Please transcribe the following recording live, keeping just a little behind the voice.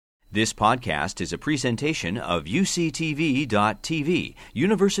This podcast is a presentation of UCTV.tv,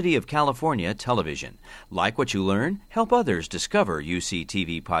 University of California Television. Like what you learn? Help others discover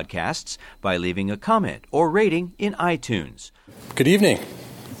UCTV podcasts by leaving a comment or rating in iTunes. Good evening.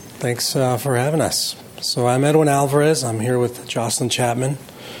 Thanks for having us. So I'm Edwin Alvarez. I'm here with Jocelyn Chapman.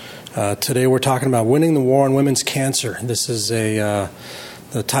 Today we're talking about winning the war on women's cancer. This is the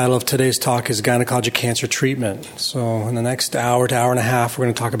title of today's talk is Gynecologic Cancer Treatment. So in the next hour to hour and a half, we're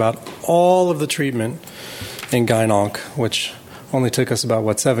going to talk about all of the treatment in Gyn-Onc, which only took us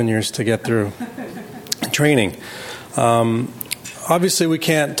about, 7 years to get through training. Obviously, we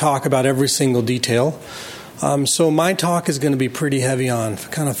can't talk about every single detail. So my talk is going to be pretty heavy on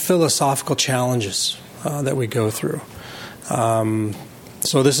kind of philosophical challenges that we go through.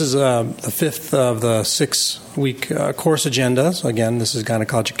 So this is the fifth of the 6-week course agenda. So again, this is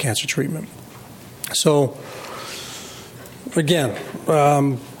gynecologic cancer treatment. So again,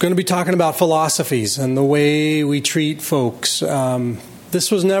 going to be talking about philosophies and the way we treat folks.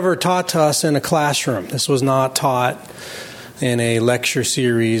 This was never taught to us in a classroom. This was not taught in a lecture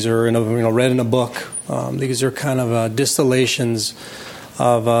series or read in a book. These are kind of distillations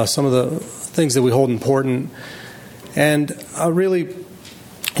of some of the things that we hold important, and really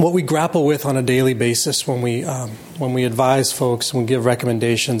what we grapple with on a daily basis when we advise folks and we give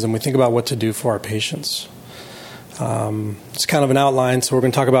recommendations and we think about what to do for our patients. It's kind of an outline, so we're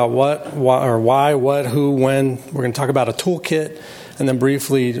going to talk about what, why, what, who, when. We're going to talk about a toolkit and then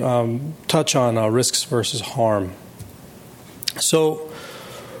briefly touch on risks versus harm. So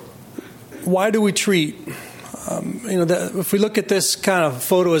why do we treat? If we look at this kind of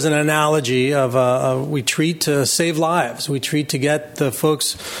photo as an analogy of we treat to save lives, we treat to get the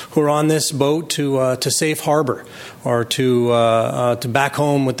folks who are on this boat to safe harbor or to back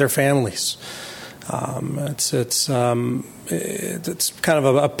home with their families. It's kind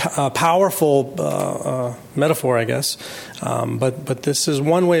of a powerful metaphor, I guess. But this is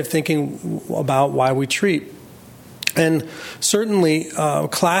one way of thinking about why we treat. And certainly,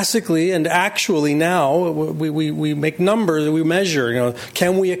 classically and actually now, we make numbers, we measure,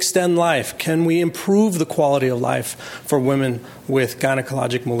 can we extend life? Can we improve the quality of life for women with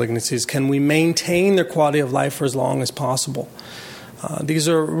gynecologic malignancies? Can we maintain their quality of life for as long as possible? These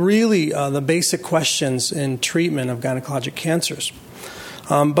are really the basic questions in treatment of gynecologic cancers.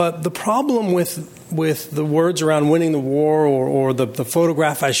 But the problem with the words around winning the war or the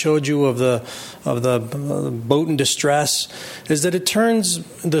photograph I showed you of the boat in distress is that it turns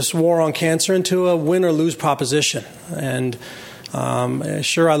this war on cancer into a win or lose proposition. And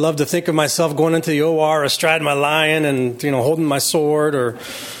sure, I love to think of myself going into the OR astride my lion and holding my sword or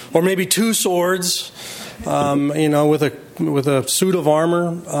maybe two swords, with a suit of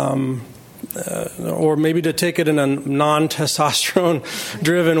armor. Or maybe to take it in a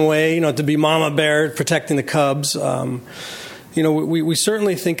non-testosterone-driven way, to be mama bear protecting the cubs. We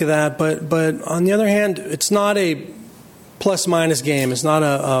certainly think of that, but on the other hand, it's not a plus-minus game. It's not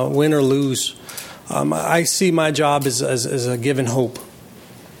a win or lose. I see my job as a given hope.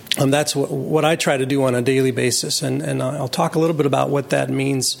 That's what I try to do on a daily basis, and I'll talk a little bit about what that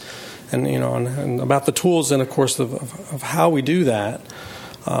means, and about the tools and, of course, of how we do that.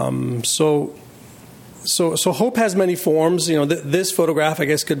 So hope has many forms. This photograph, I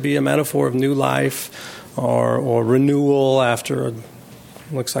guess, could be a metaphor of new life or renewal after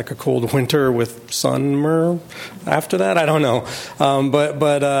looks like a cold winter with summer after that. I don't know.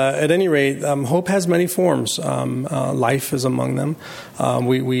 But at any rate, hope has many forms. Life is among them.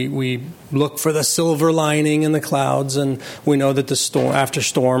 We look for the silver lining in the clouds, and we know that after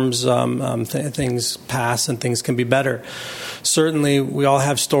storms, things pass and things can be better. Certainly, we all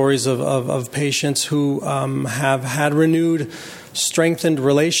have stories of patients who have had renewed, strengthened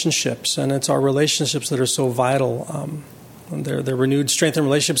relationships, and it's our relationships that are so vital. Their renewed, strengthened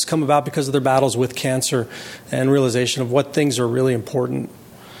relationships come about because of their battles with cancer and realization of what things are really important.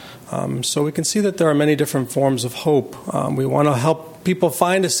 So we can see that there are many different forms of hope. We want to help people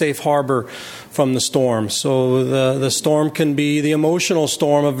find a safe harbor from the storm. So the storm can be the emotional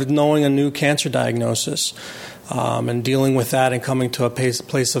storm of knowing a new cancer diagnosis. And dealing with that and coming to a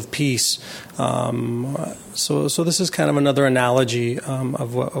place of peace. So this is kind of another analogy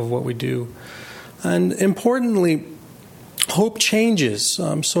of what we do. And importantly, hope changes.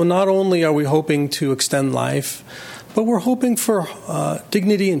 So not only are we hoping to extend life, but we're hoping for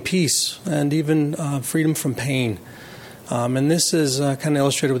dignity and peace and even freedom from pain. And this is kind of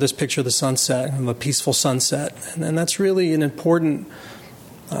illustrated with this picture of the sunset, of a peaceful sunset. And that's really an important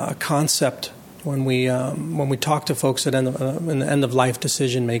concept when we talk to folks in the end of life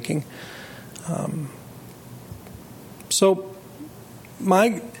decision making. So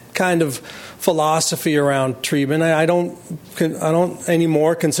my kind of philosophy around treatment. I don't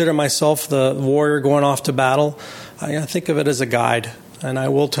anymore consider myself the warrior going off to battle. I think of it as a guide, and I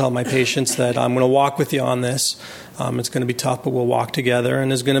will tell my patients that I'm going to walk with you on this. It's going to be tough, but we'll walk together. And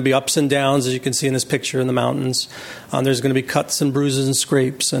there's going to be ups and downs, as you can see in this picture in the mountains. There's going to be cuts and bruises and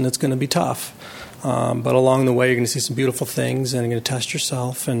scrapes, and it's going to be tough. But along the way, you're going to see some beautiful things, and you're going to test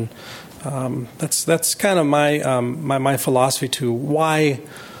yourself. And that's kind of my philosophy to why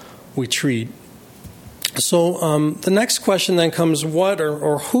we treat. So the next question then comes, what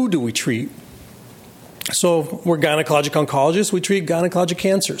or who do we treat? So we're gynecologic oncologists. We treat gynecologic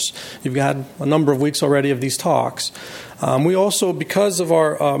cancers. You've had a number of weeks already of these talks. We also, because of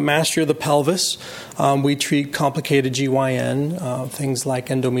our mastery of the pelvis, we treat complicated GYN, things like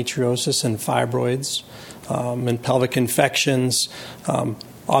endometriosis and fibroids, and pelvic infections,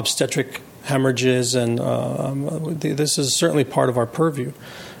 obstetric hemorrhages, and this is certainly part of our purview.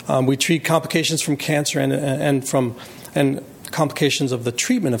 We treat complications from cancer and complications of the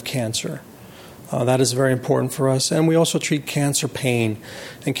treatment of cancer. That is very important for us. And we also treat cancer pain.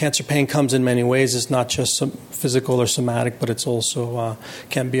 And cancer pain comes in many ways. It's not just physical or somatic, but it's also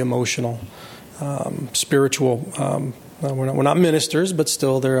can be emotional, spiritual. We're not ministers, but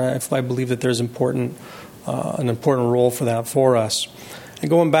still, I believe that there's an important role for that for us. And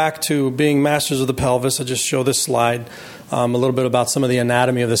going back to being masters of the pelvis, I just show this slide a little bit about some of the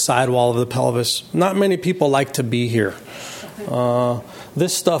anatomy of the sidewall of the pelvis. Not many people like to be here.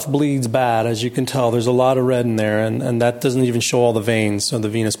 This stuff bleeds bad, as you can tell. There's a lot of red in there, and that doesn't even show all the veins, so the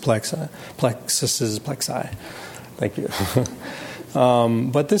venous plexi. Thank you.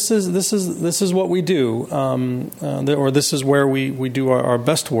 But this is what we do, or this is where we do our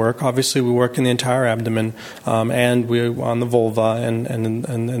best work. Obviously, we work in the entire abdomen, and we on the vulva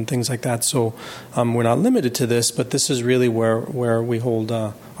and things like that. So we're not limited to this, but this is really where we hold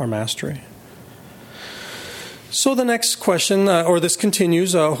our mastery. So the next question, or this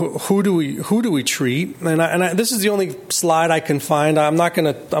continues, who do we treat? And this is the only slide I can find. I'm not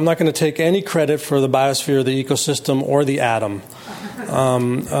going to take any credit for the biosphere, the ecosystem, or the atom.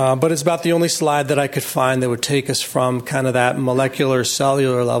 But it's about the only slide that I could find that would take us from kind of that molecular,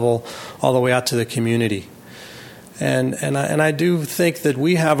 cellular level all the way out to the community. And I do think that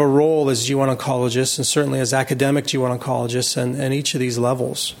we have a role as GYN oncologists, and certainly as academic GYN oncologists, and each of these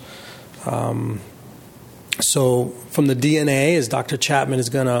levels. So from the DNA, as Dr. Chapman is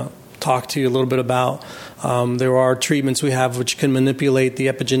going to talk to you a little bit about, there are treatments we have which can manipulate the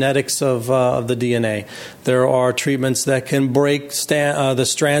epigenetics of the DNA. There are treatments that can break the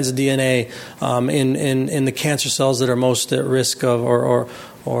strands of DNA in the cancer cells that are most at risk of, or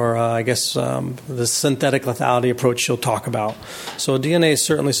I guess the synthetic lethality approach she'll talk about. So DNA is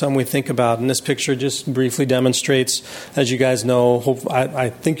certainly something we think about. And this picture just briefly demonstrates, as you guys know, I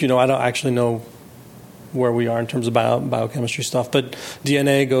think you know, I don't actually know where we are in terms of biochemistry stuff, but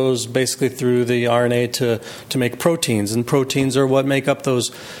DNA goes basically through the RNA to make proteins, and proteins are what make up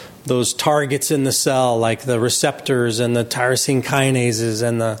those targets in the cell, like the receptors and the tyrosine kinases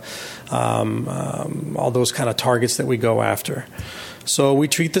and the all those kind of targets that we go after. So we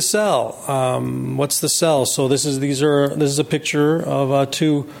treat the cell. What's the cell? So this is a picture of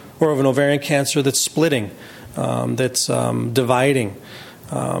an ovarian cancer that's splitting, that's dividing.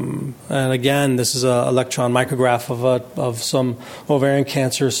 And again, this is an electron micrograph of some ovarian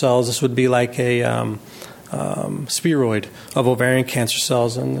cancer cells. This would be like a spheroid of ovarian cancer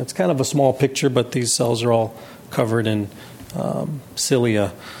cells, and it's kind of a small picture, but these cells are all covered in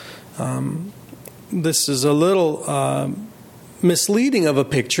cilia. This is a little misleading of a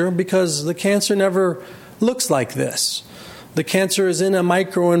picture because the cancer never looks like this. The cancer is in a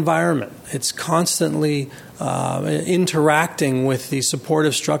microenvironment. It's constantly interacting with the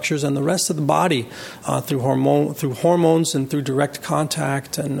supportive structures and the rest of the body through hormones and through direct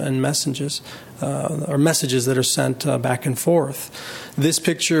contact and messages that are sent back and forth. This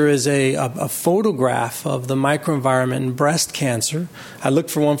picture is a photograph of the microenvironment in breast cancer. I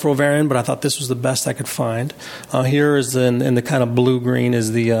looked for one for ovarian, but I thought this was the best I could find. Here is in the kind of blue-green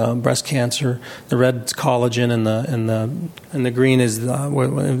is the breast cancer. The red is collagen, and the green is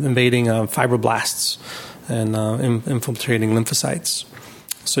invading fibroblasts and infiltrating lymphocytes.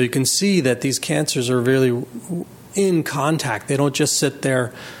 So you can see that these cancers are really in contact. They don't just sit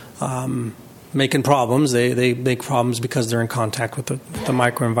there making problems. They make problems because they're in contact with the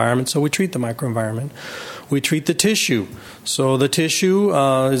microenvironment. So we treat the microenvironment. We treat the tissue. So the tissue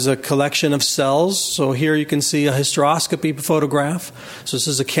is a collection of cells. So here you can see a hysteroscopy photograph. So this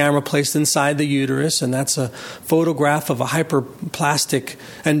is a camera placed inside the uterus, and that's a photograph of a hyperplastic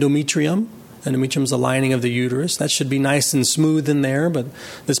endometrium. Endometrium is the lining of the uterus. That should be nice and smooth in there, but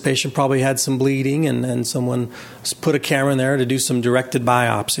this patient probably had some bleeding, and someone put a camera in there to do some directed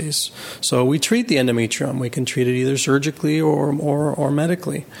biopsies. So we treat the endometrium. We can treat it either surgically or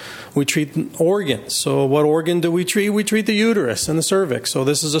medically. We treat organs. So what organ do we treat? We treat the uterus and the cervix. So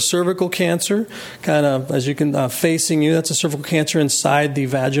this is a cervical cancer, kind of, as you can, facing you. That's a cervical cancer inside the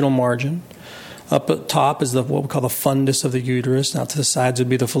vaginal margin. Up at top is what we call the fundus of the uterus. Now to the sides would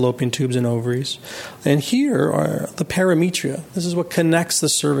be the fallopian tubes and ovaries. And here are the parametria. This is what connects the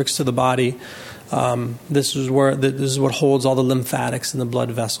cervix to the body. This is what holds all the lymphatics and the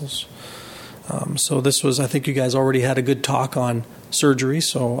blood vessels. So this was, I think you guys already had a good talk on surgery.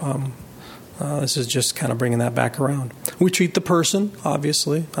 So this is just kind of bringing that back around. We treat the person,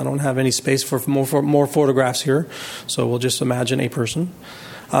 obviously. I don't have any space for more photographs here. So we'll just imagine a person.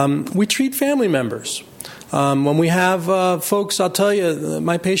 We treat family members. When we have folks, I'll tell you,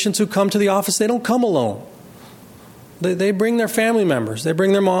 my patients who come to the office, they don't come alone. They bring their family members. They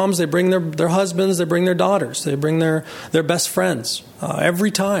bring their moms. They bring their husbands. They bring their daughters. They bring their best friends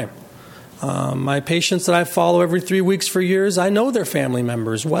every time. My patients that I follow every 3 weeks for years, I know their family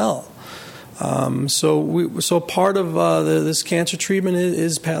members well. So part of this cancer treatment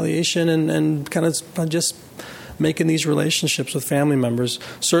is palliation and kind of just making these relationships with family members.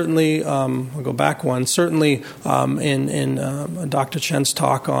 Certainly, I'll go back one. Certainly, in Dr. Chen's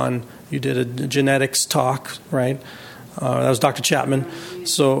talk on, you did a genetics talk, right? That was Dr. Chapman.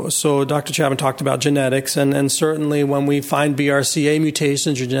 So Dr. Chapman talked about genetics, and certainly when we find BRCA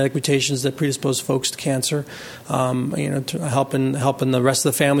mutations or genetic mutations that predispose folks to cancer, to helping the rest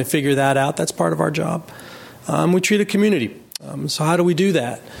of the family figure that out. That's part of our job. We treat a community. So how do we do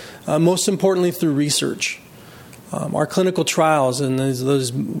that? Most importantly, through research. Our clinical trials and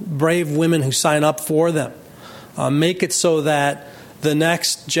those brave women who sign up for them make it so that the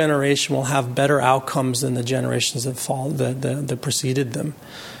next generation will have better outcomes than the generations that preceded them.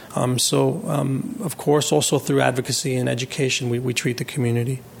 Of course, also through advocacy and education, we treat the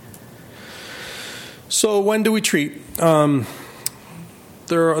community. So when do we treat?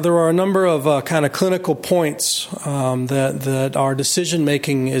 There are a number of kind of clinical points that our decision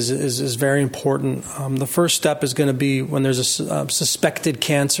making is very important. The first step is going to be when there's a suspected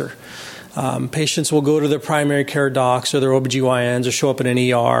cancer. Patients will go to their primary care docs or their OBGYNs or show up in an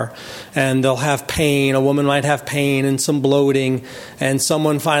ER, and they'll have pain. A woman might have pain and some bloating, and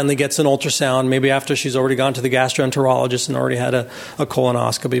someone finally gets an ultrasound, maybe after she's already gone to the gastroenterologist and already had a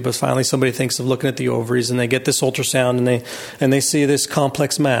colonoscopy, but finally somebody thinks of looking at the ovaries, and they get this ultrasound, and they see this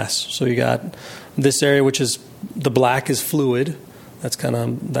complex mass. So you got this area, which is the black is fluid. That's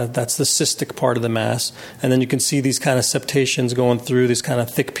that's the cystic part of the mass. And then you can see these kind of septations going through these kind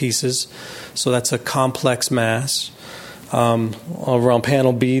of thick pieces. So that's a complex mass. Over on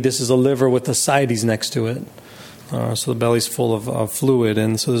panel B, this is a liver with ascites next to it. So the belly's full of fluid.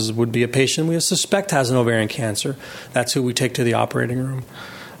 And so this would be a patient we suspect has an ovarian cancer. That's who we take to the operating room.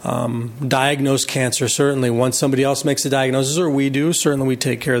 Diagnose cancer, certainly. Once somebody else makes a diagnosis, or we do, certainly we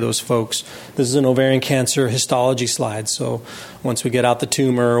take care of those folks. This is an ovarian cancer histology slide. So once we get out the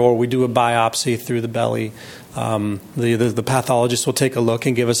tumor or we do a biopsy through the belly, the pathologist will take a look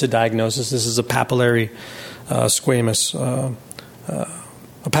and give us a diagnosis. This is a papillary squamous,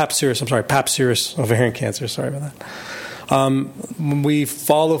 pap serous ovarian cancer. Sorry about that. We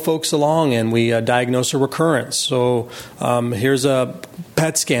follow folks along and we diagnose a recurrence. So here's a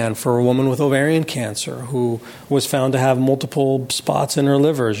PET scan for a woman with ovarian cancer who was found to have multiple spots in her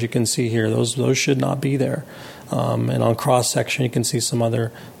liver. As you can see here, those should not be there. And on cross-section, you can see some of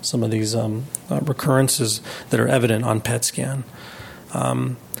these recurrences that are evident on PET scan.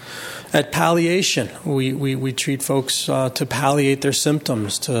 At palliation, we treat folks to palliate their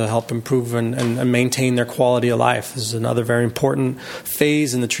symptoms, to help improve and maintain their quality of life. This is another very important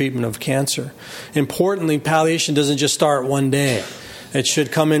phase in the treatment of cancer. Importantly, palliation doesn't just start one day. It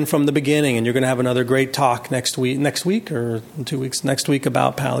should come in from the beginning, and you're going to have another great talk next week or in 2 weeks, next week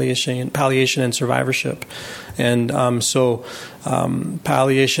about palliation and survivorship. And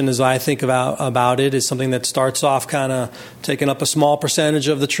palliation, as I think about it, is something that starts off kind of taking up a small percentage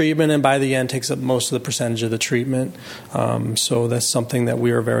of the treatment, and by the end takes up most of the percentage of the treatment. So that's something that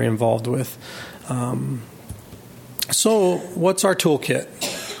we are very involved with. So what's our toolkit?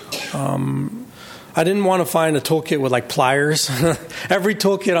 I didn't want to find a toolkit with like pliers. Every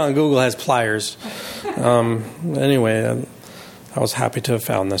toolkit on Google has pliers. Anyway, I was happy to have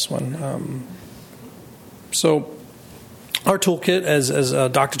found this one. So our toolkit, as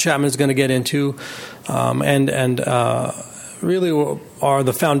Dr. Chapman is going to get into, really are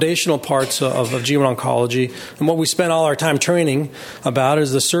the foundational parts of GYN oncology, and what we spend all our time training about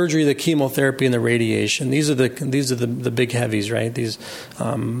is the surgery, the chemotherapy, and the radiation. These are the big heavies, right? These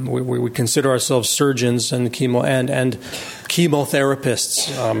we consider ourselves surgeons and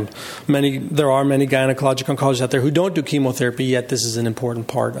chemotherapists. There are many gynecologic oncologists out there who don't do chemotherapy, yet this is an important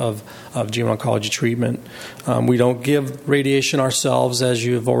part of GYN oncology treatment. We don't give radiation ourselves, as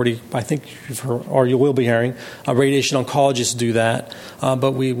you've already, I think you've heard, or you will be hearing. Radiation oncologists do that,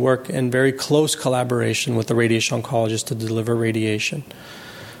 but we work in very close collaboration with the radiation oncologist to deliver radiation.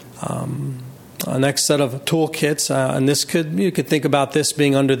 Next set of toolkits, and you could think about this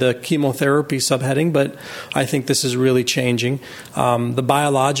being under the chemotherapy subheading, but I think this is really changing. The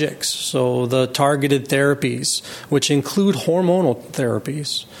biologics, so the targeted therapies, which include hormonal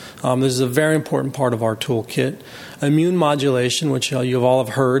therapies. This is a very important part of our toolkit. Immune modulation, which you've all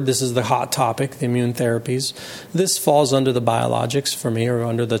have heard, this is the hot topic, the immune therapies. This falls under the biologics for me, or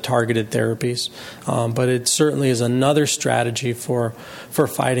under the targeted therapies. But it certainly is another strategy for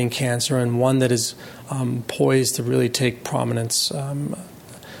fighting cancer, and one that is poised to really take prominence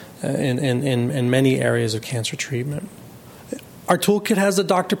in many areas of cancer treatment. Our toolkit has a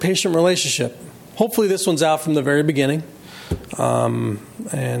doctor-patient relationship. Hopefully this one's out from the very beginning. And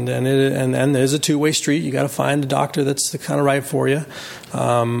there's a two-way street. You got to find a doctor that's kind of right for you.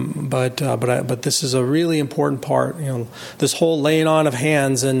 But this is a really important part. This whole laying on of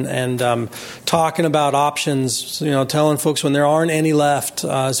hands and talking about options. Telling folks when there aren't any left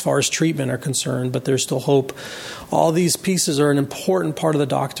as far as treatment are concerned, but there's still hope. All these pieces are an important part of the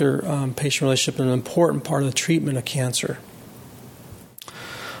doctor-patient relationship and an important part of the treatment of cancer.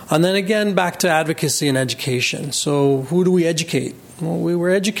 And then again, back to advocacy and education. So who do we educate? Well, we were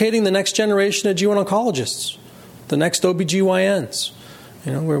educating the next generation of GYN oncologists, the next OBGYNs.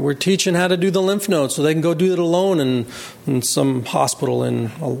 We're teaching how to do the lymph nodes so they can go do it alone in some hospital in,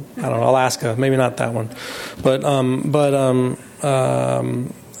 Alaska. Maybe not that one. But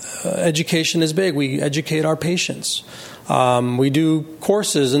education is big. We educate our patients. We do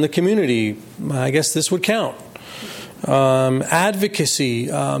courses in the community. I guess this would count. Advocacy,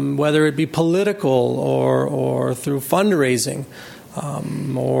 whether it be political or through fundraising,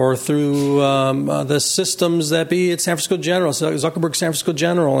 or through the systems that be at San Francisco General, so Zuckerberg San Francisco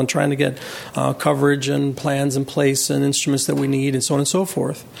General, and trying to get coverage and plans in place and instruments that we need, and so on and so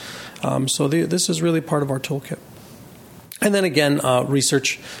forth. This is really part of our toolkit. And then again,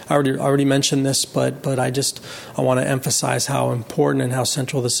 research. I already mentioned this, but I want to emphasize how important and how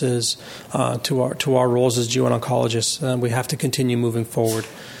central this is to our roles as GYN oncologists. We have to continue moving forward.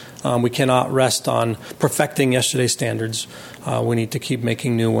 We cannot rest on perfecting yesterday's standards. We need to keep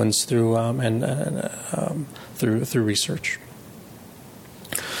making new ones through research.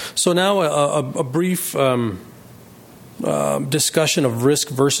 So now a brief discussion of risk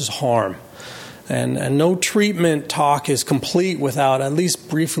versus harm. And no treatment talk is complete without at least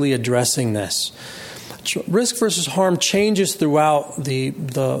briefly addressing this. Risk versus harm changes throughout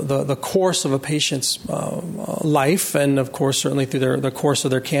the course of a patient's life, and of course certainly through the course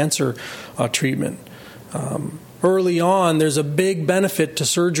of their cancer treatment. Early on, there's a big benefit to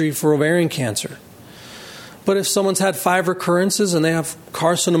surgery for ovarian cancer. But if someone's had 5 recurrences and they have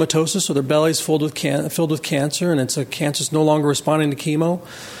carcinomatosis, so their belly's filled with cancer, and cancer's no longer responding to chemo,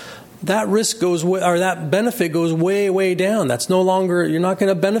 that risk that benefit goes way, way down. That's no longer, you're not going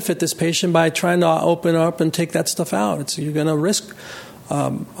to benefit this patient by trying to open up and take that stuff out. You're going to risk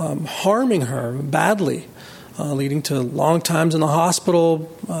harming her badly, leading to long times in the hospital,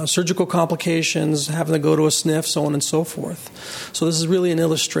 surgical complications, having to go to a SNF, so on and so forth. So this is really an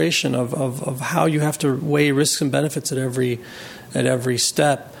illustration of how you have to weigh risks and benefits at every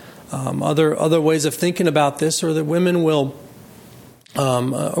step. Other ways of thinking about this are that women will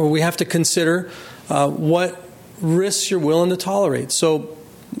or we have to consider what risks you're willing to tolerate. So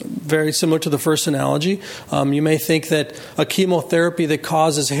very similar to the first analogy, you may think that a chemotherapy that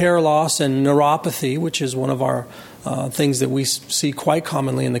causes hair loss and neuropathy, which is one of our things that we see quite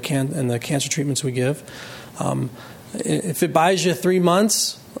commonly in the cancer treatments we give, if it buys you 3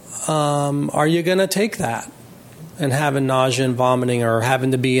 months, are you going to take that and having nausea and vomiting, or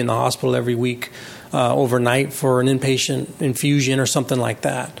having to be in the hospital every week overnight for an inpatient infusion or something like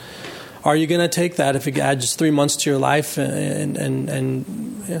that? Are you going to take that if it adds 3 months to your life? And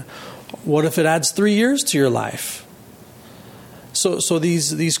what if it adds 3 years to your life? So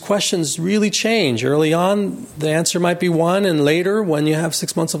these questions really change. Early on, the answer might be one, and later, when you have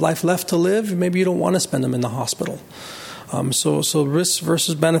 6 months of life left to live, maybe you don't want to spend them in the hospital. So risks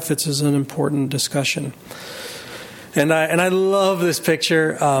versus benefits is an important discussion. And I love this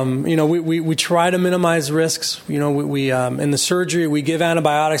picture. We try to minimize risks. We in the surgery we give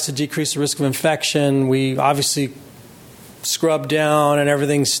antibiotics to decrease the risk of infection. We obviously scrub down and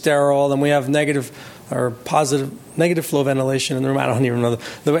everything's sterile. And we have negative flow ventilation in the room. I don't even know.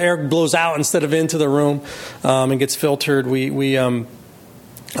 The air blows out instead of into the room and gets filtered. We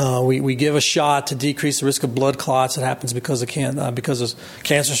give a shot to decrease the risk of blood clots that happens because of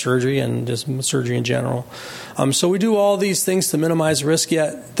cancer surgery and just surgery in general. So we do all these things to minimize risk.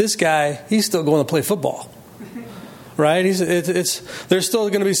 Yet this guy, he's still going to play football, right? There's still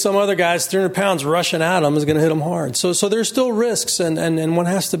going to be some other guys, 300 pounds, rushing at him is going to hit him hard. So there's still risks, and one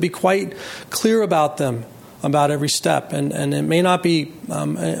has to be quite clear about them, about every step. And it may not be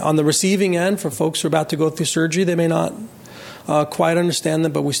on the receiving end for folks who are about to go through surgery. They may not quite understand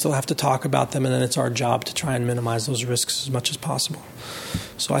them, but we still have to talk about them, and then it's our job to try and minimize those risks as much as possible.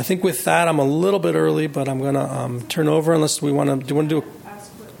 So I think with that, I'm a little bit early, but I'm going to turn over unless we want to. Do you want to do?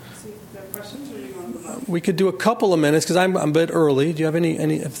 We could do a couple of minutes because I'm a bit early. Do you have any?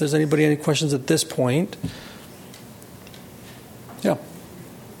 If there's any questions at this point? Yeah.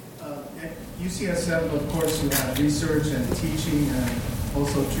 At UCSF, of course, you have research and teaching and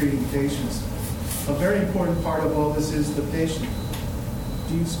also treating patients. A very important part of all this is the patient.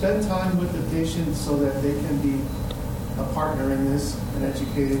 Do you spend time with the patient so that they can be a partner in this and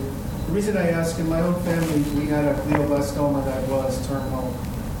educated? The reason I ask, in my own family, we had a glioblastoma that was terminal.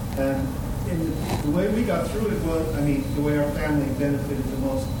 And the way we got through it was, the way our family benefited the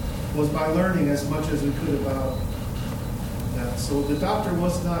most was by learning as much as we could about that. So the doctor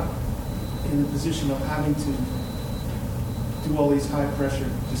was not in the position of having to do all these high-pressure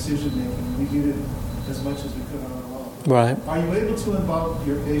decision-making. We did it as much as we could on our own. Right. Are you able to involve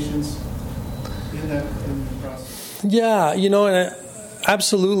your patients in the process? Yeah,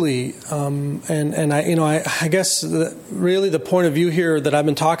 absolutely. I guess really the point of view here that I've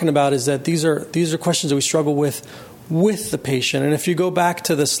been talking about is that these are questions that we struggle with the patient. And if you go back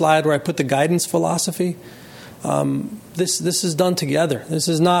to the slide where I put the guidance philosophy, this is done together. This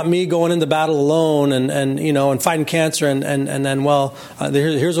is not me going into battle alone and fighting cancer and then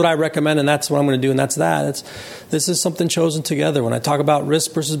here's what I recommend and that's what I'm going to do and that's that. This is something chosen together. When I talk about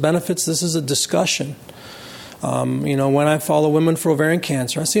risk versus benefits, this is a discussion. When I follow women for ovarian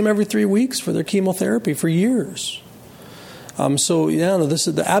cancer, I see them every 3 weeks for their chemotherapy for years. This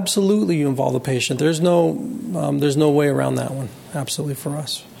is absolutely you involve the patient. There's no way around that one. Absolutely for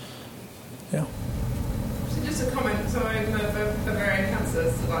us. Yeah. So just a comment. So I'm an ovarian cancer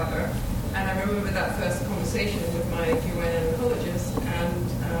survivor, and I remember that first conversation with my gynecologist, and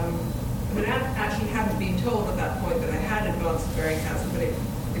I actually hadn't been told at that point that I had advanced ovarian cancer, but it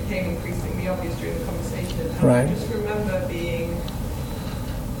became increasingly obvious during the conversation. And right. I just remember being,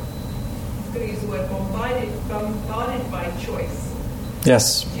 I'm going to use the word bombarded by choice.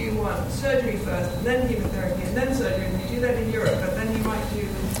 Yes. Do you want surgery first, and then chemotherapy, and then surgery? And you do that in Europe, but then you might do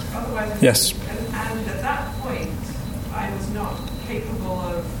otherwise. Yes. And at that point, I was not capable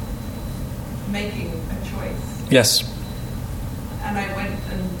of making a choice. Yes. And I went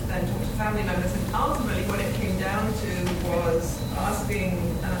and then talked to family members, and ultimately what it came down to was asking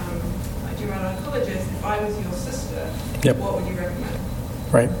my gynecologist, if I was your sister, yep. What would you recommend?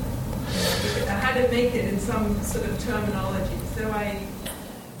 Right. I had to make it in some sort of terminology. So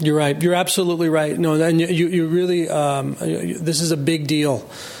You're right. You're absolutely right. No, and you really. This is a big deal.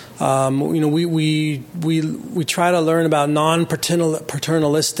 We try to learn about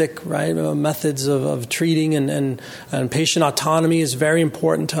non-paternalistic methods of treating, and patient autonomy is very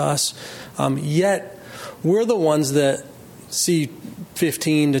important to us. Yet we're the ones that see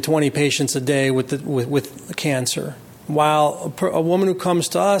 15 to 20 patients a day with cancer, while a woman who comes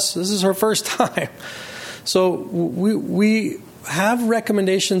to us, this is her first time. So we have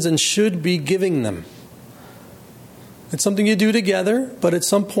recommendations and should be giving them. It's something you do together, but at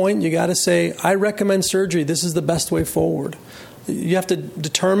some point you got to say, I recommend surgery. This is the best way forward. You have to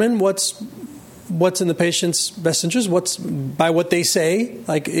determine what's in the patient's best interest, what's by what they say,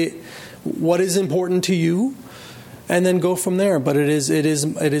 what is important to you, and then go from there. But it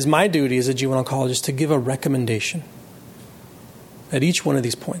is my duty as a GYN oncologist to give a recommendation at each one of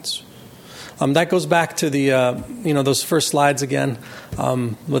these points. That goes back to the those first slides again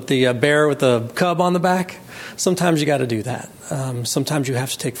with the bear with the cub on the back. Sometimes you got to do that. Sometimes you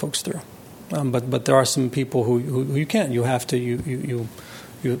have to take folks through, but there are some people who you can't. You have to. You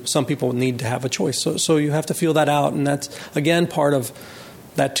some people need to have a choice. So you have to feel that out, and that's again part of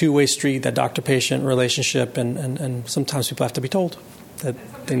that two-way street, that doctor-patient relationship, and sometimes people have to be told that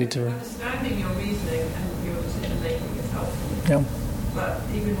they need to. Understanding your reasoning and your decision making is helpful. Yeah. But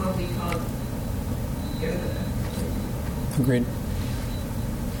even when we can't go there, Agreed.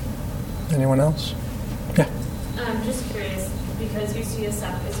 Anyone else? Yeah. I'm just curious, because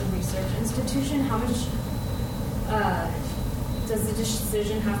UCSF is a research institution, how much does the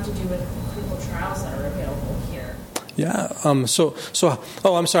decision have to do with clinical trials that are available here? Yeah. I'm sorry.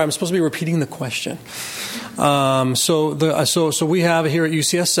 I'm supposed to be repeating the question. So we have here at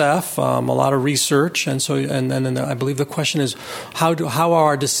UCSF a lot of research, and then I believe the question is how are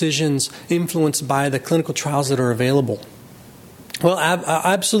our decisions influenced by the clinical trials that are available? Well,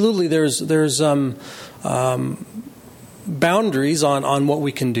 absolutely. There's boundaries on what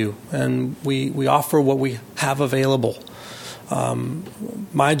we can do, and we offer what we have available.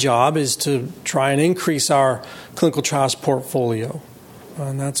 My job is to try and increase our clinical trials portfolio.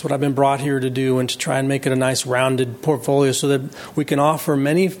 And that's what I've been brought here to do, and to try and make it a nice rounded portfolio so that we can offer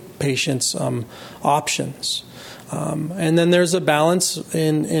many patients options. And then there's a balance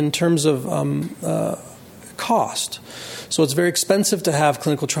in terms of cost. So it's very expensive to have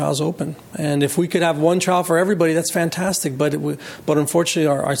clinical trials open. And if we could have one trial for everybody, that's fantastic. But unfortunately,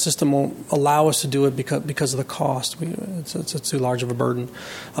 our system won't allow us to do it because of the cost. It's too large of a burden.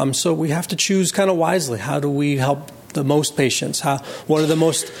 So we have to choose kind of wisely. How do we help the most patients? What are the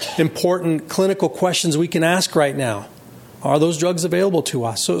most important clinical questions we can ask right now? Are those drugs available to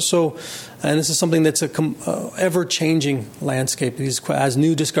us? And this is something that's a ever-changing landscape. As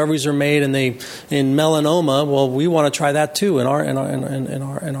new discoveries are made, and in melanoma, well, we want to try that too in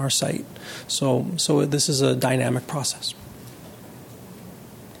our site. So this is a dynamic process.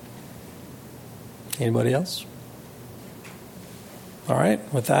 Anybody else? All right.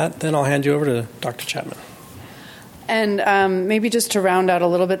 With that, then I'll hand you over to Dr. Chapman. And maybe just to round out a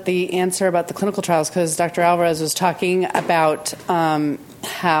little bit the answer about the clinical trials, because Dr. Alvarez was talking about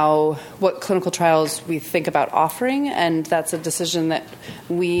what clinical trials we think about offering, and that's a decision that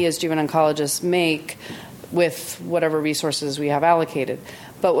we as GYN oncologists make with whatever resources we have allocated.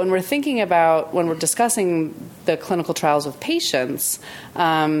 But when we're discussing the clinical trials with patients,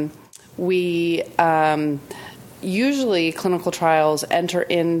 usually clinical trials enter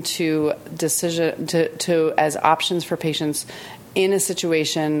into decision to as options for patients in a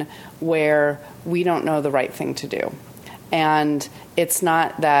situation where we don't know the right thing to do. And it's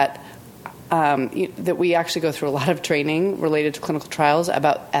not that that we actually go through a lot of training related to clinical trials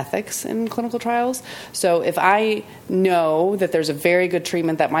about ethics in clinical trials. So if I know that there's a very good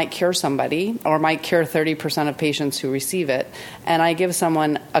treatment that might cure somebody or might cure 30% of patients who receive it, and I give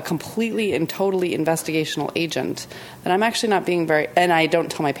someone a completely and totally investigational agent, then I'm actually not being and I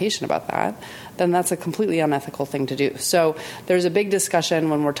don't tell my patient about that, then that's a completely unethical thing to do. So there's a big discussion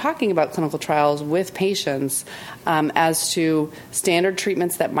when we're talking about clinical trials with patients as to standard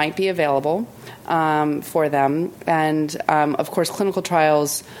treatments that might be available for them. And, of course, clinical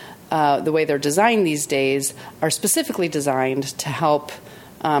trials, the way they're designed these days, are specifically designed to help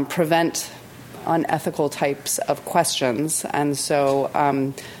prevent unethical types of questions. And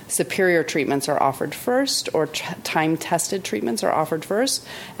so superior treatments are offered first, or time-tested treatments are offered first.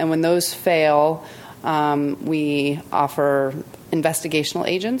 And when those fail, we offer investigational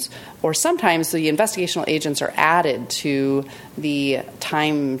agents, or sometimes the investigational agents are added to the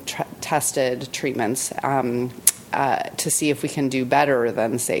time-tested treatments to see if we can do better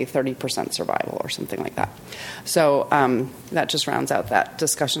than, say, 30% survival or something like that. So that just rounds out that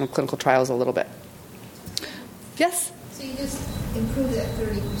discussion of clinical trials a little bit. Yes? So you just improved that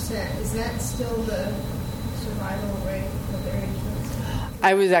 30%. Is that still the survival rate for very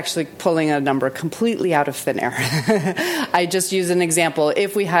I was actually pulling a number completely out of thin air. I just used an example.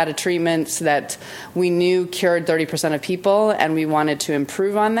 If we had a treatment that we knew cured 30% of people and we wanted to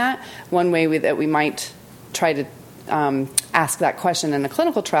improve on that, one way that we might try to ask that question in a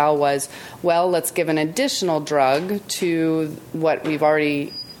clinical trial was, well, let's give an additional drug to what we've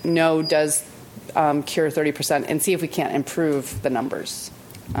already know does cure 30% and see if we can't improve the numbers.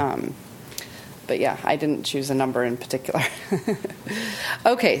 But yeah, I didn't choose a number in particular.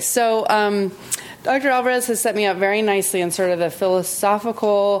 Okay, so Dr. Alvarez has set me up very nicely in sort of the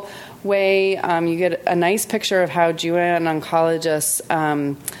philosophical way. You get a nice picture of how GYN oncologists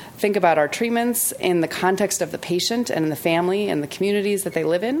think about our treatments in the context of the patient and the family and the communities that they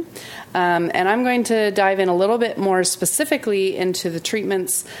live in. And I'm going to dive in a little bit more specifically into the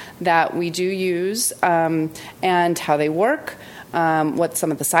treatments that we do use and how they work. What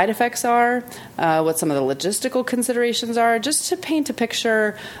some of the side effects are, what some of the logistical considerations are, just to paint a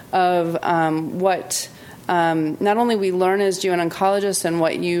picture of what not only we learn as GYN oncologists and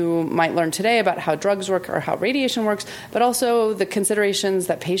what you might learn today about how drugs work or how radiation works, but also the considerations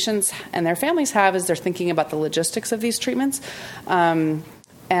that patients and their families have as they're thinking about the logistics of these treatments.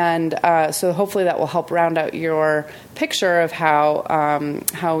 So hopefully that will help round out your picture of how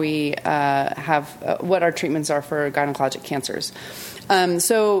we have what our treatments are for gynecologic cancers.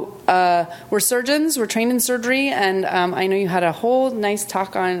 We're surgeons. We're trained in surgery, and I know you had a whole nice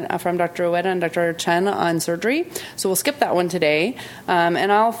talk from Dr. Ueda and Dr. Chen on surgery. So we'll skip that one today,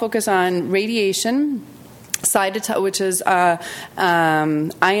 and I'll focus on radiation. Which is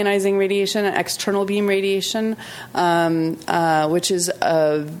ionizing radiation, external beam radiation, which is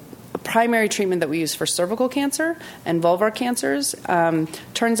a primary treatment that we use for cervical cancer and vulvar cancers.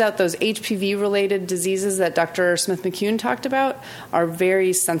 Turns out those HPV-related diseases that Dr. Smith-McCune talked about are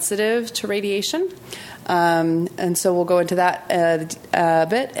very sensitive to radiation. And so we'll go into that a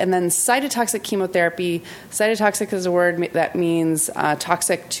bit. And then cytotoxic chemotherapy. Cytotoxic is a word that means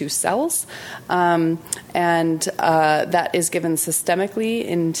toxic to cells. And that is given systemically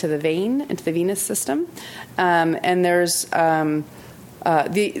into the venous system. And there's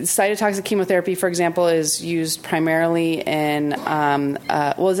the cytotoxic chemotherapy, for example, is used primarily in,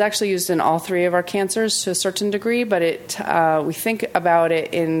 it's actually used in all three of our cancers to a certain degree, but we think about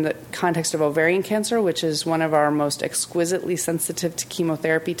it in the context of ovarian cancer, which is one of our most exquisitely sensitive to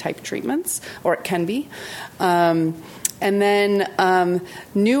chemotherapy type treatments, or it can be. And then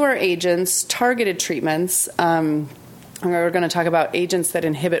newer agents, targeted treatments. We're going to talk about agents that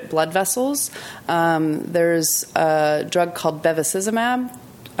inhibit blood vessels. There's a drug called bevacizumab.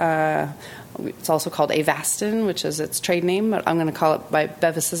 It's also called Avastin, which is its trade name, but I'm going to call it by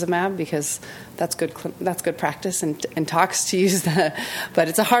bevacizumab because that's good practice in talks to use that. But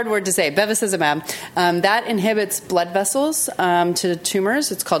it's a hard word to say, bevacizumab. That inhibits blood vessels to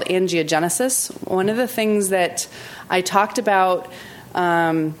tumors. It's called angiogenesis. One of the things that I talked about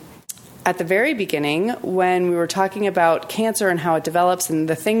at the very beginning, when we were talking about cancer and how it develops and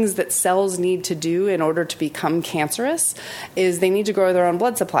the things that cells need to do in order to become cancerous, is they need to grow their own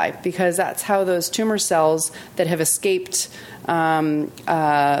blood supply, because that's how those tumor cells that have escaped from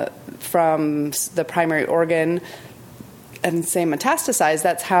the primary organ and say metastasize,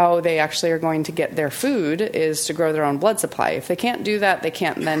 that's how they actually are going to get their food, is to grow their own blood supply. If they can't do that, they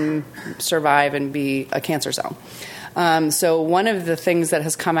can't then survive and be a cancer cell. So one of the things that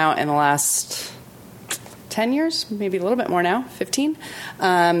has come out in the last 10 years, maybe a little bit more now, 15,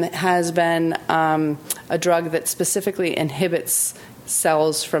 has been a drug that specifically inhibits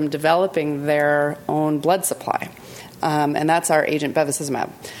cells from developing their own blood supply. And that's our agent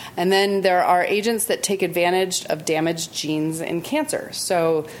bevacizumab. And then there are agents that take advantage of damaged genes in cancer.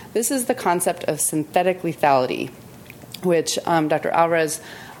 So this is the concept of synthetic lethality, which Dr. Alvarez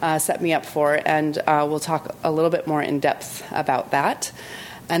set me up for, and we'll talk a little bit more in depth about that.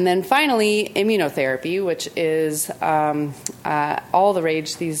 And then finally, immunotherapy, which is all the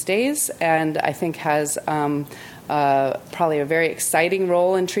rage these days, and I think has probably a very exciting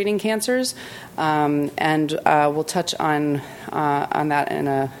role in treating cancers. And we'll touch on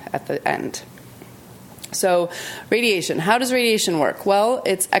that at the end. So radiation. How does radiation work? Well,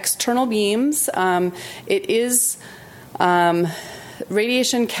 it's external beams. It is...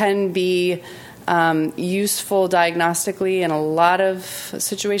 Radiation can be useful diagnostically in a lot of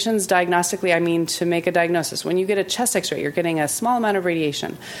situations. Diagnostically, I mean to make a diagnosis. When you get a chest x-ray, you're getting a small amount of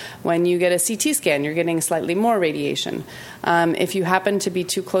radiation. When you get a CT scan, you're getting slightly more radiation. If you happen to be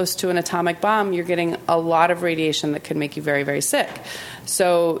too close to an atomic bomb, you're getting a lot of radiation that could make you very, very sick.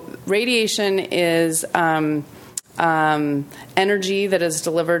 So radiation is... energy that is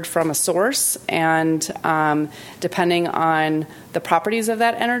delivered from a source, and depending on the properties of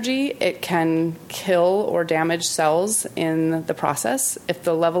that energy, it can kill or damage cells in the process. If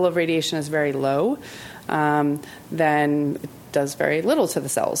the level of radiation is very low, then it does very little to the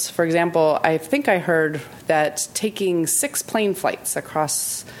cells. For example, I think I heard that taking 6 plane flights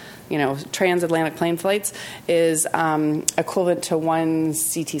across transatlantic plane flights is equivalent to 1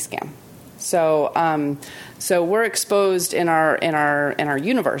 CT scan. So we're exposed in our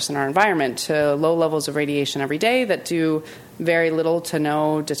universe, in our environment, to low levels of radiation every day that do very little to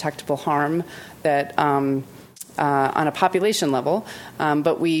no detectable harm that on a population level.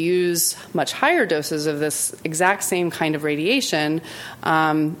 But we use much higher doses of this exact same kind of radiation,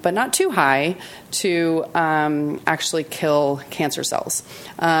 but not too high, to actually kill cancer cells.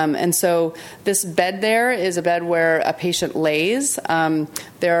 And so this bed there is a bed where a patient lays.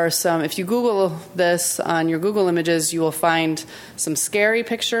 There are some, if you Google this on your Google images, you will find some scary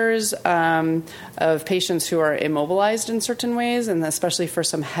pictures of patients who are immobilized in certain ways, and especially for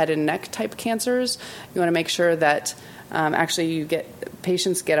some head and neck type cancers. You want to make sure that Actually,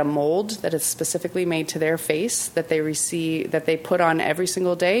 patients get a mold that is specifically made to their face that they put on every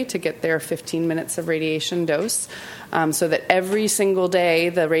single day to get their 15 minutes of radiation dose, so that every single day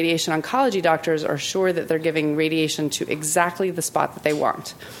the radiation oncology doctors are sure that they're giving radiation to exactly the spot that they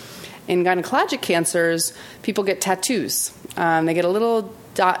want. In gynecologic cancers, people get tattoos. They get a little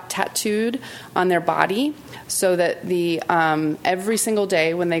dot tattooed on their body so that every single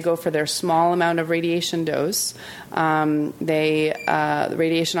day when they go for their small amount of radiation dose, the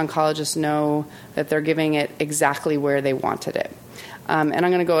radiation oncologists know that they're giving it exactly where they wanted it. And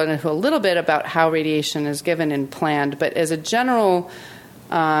I'm going to go into a little bit about how radiation is given and planned, but as a general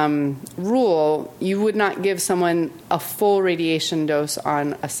rule, you would not give someone a full radiation dose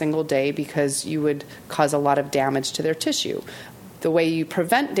on a single day because you would cause a lot of damage to their tissue. The way you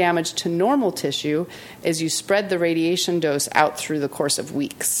prevent damage to normal tissue is you spread the radiation dose out through the course of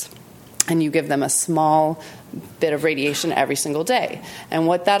weeks, and you give them a small bit of radiation every single day. And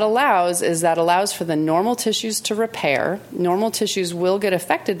what that allows for the normal tissues to repair. Normal tissues will get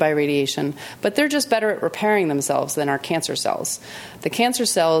affected by radiation, but they're just better at repairing themselves than our cancer cells. The cancer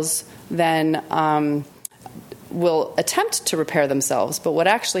cells then will attempt to repair themselves, but what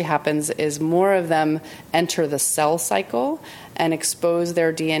actually happens is more of them enter the cell cycle and expose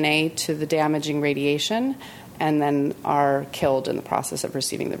their DNA to the damaging radiation and then are killed in the process of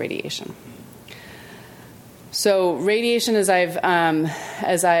receiving the radiation. So radiation, as I've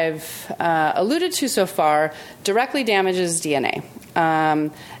alluded to so far, directly damages DNA.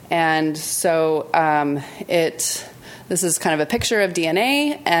 And so this is kind of a picture of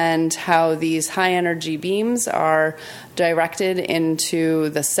DNA and how these high-energy beams are directed into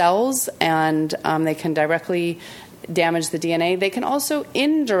the cells, and they can directly damage the DNA. They can also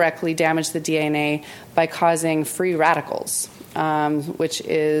indirectly damage the DNA by causing free radicals, which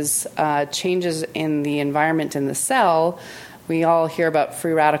is changes in the environment in the cell. We all hear about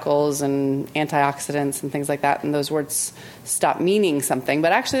free radicals and antioxidants and things like that, and those words stop meaning something,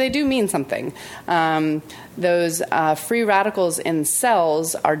 but actually they do mean something. Those free radicals in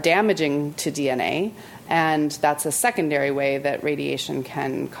cells are damaging to DNA, and that's a secondary way that radiation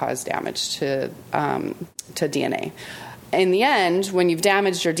can cause damage to DNA. In the end, when you've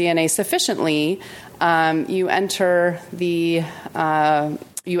damaged your DNA sufficiently, you enter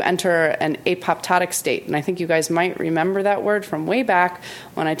an apoptotic state. And I think you guys might remember that word from way back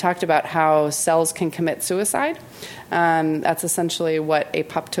when I talked about how cells can commit suicide. That's essentially what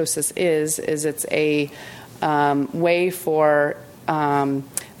apoptosis is it's a way for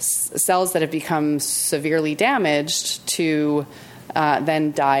cells that have become severely damaged to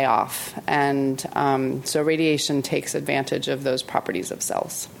then die off. And so radiation takes advantage of those properties of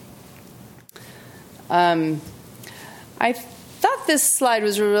cells. I thought this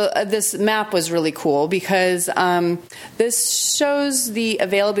map was really cool because this shows the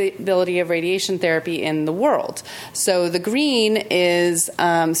availability of radiation therapy in the world. So the green is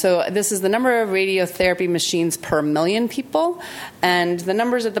this is the number of radiotherapy machines per million people, and the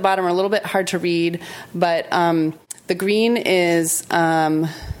numbers at the bottom are a little bit hard to read, but the green is 5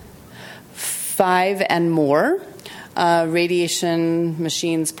 and more radiation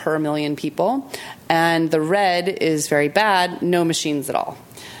machines per million people. And the red is very bad, no machines at all.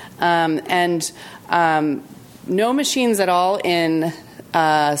 No machines at all in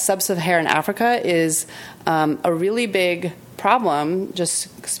sub-Saharan Africa is a really big problem.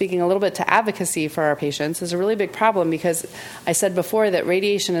 Just speaking a little bit to advocacy for our patients is a really big problem because I said before that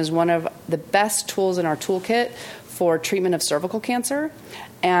radiation is one of the best tools in our toolkit for treatment of cervical cancer.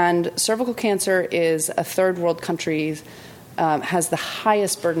 And cervical cancer is a third world country has the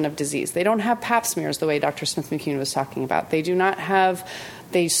highest burden of disease. They don't have pap smears the way Dr. Smith-McCune was talking about. They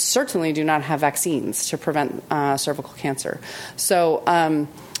certainly do not have vaccines to prevent cervical cancer. So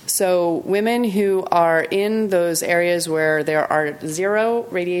women who are in those areas where there are zero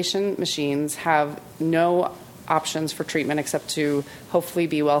radiation machines have no options for treatment except to hopefully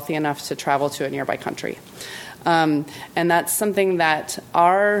be wealthy enough to travel to a nearby country. And that's something that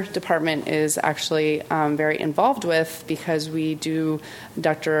our department is actually very involved with because Dr.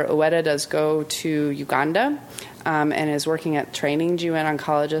 Ueda does go to Uganda and is working at training GYN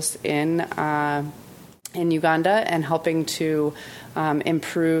oncologists in Uganda and helping to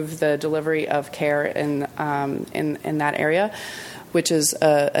improve the delivery of care in that area, which is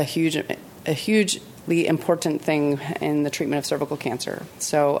a hugely important thing in the treatment of cervical cancer.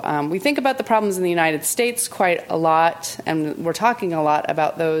 So we think about the problems in the United States quite a lot, and we're talking a lot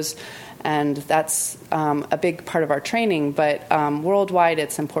about those, and that's a big part of our training. But worldwide,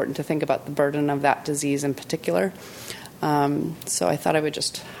 it's important to think about the burden of that disease in particular. So I thought I would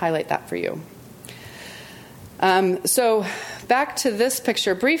just highlight that for you. So back to this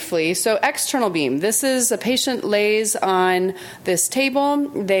picture briefly. So external beam. This is a patient lays on this table.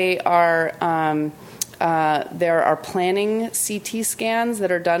 There are planning CT scans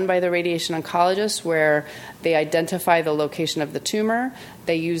that are done by the radiation oncologist where they identify the location of the tumor.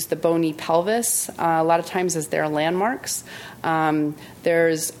 They use the bony pelvis a lot of times as their landmarks.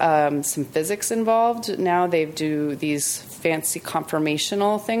 There's some physics involved. Now they do these fancy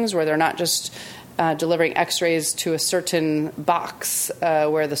conformational things where they're not just delivering x-rays to a certain box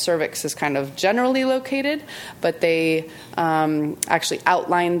where the cervix is kind of generally located, but they actually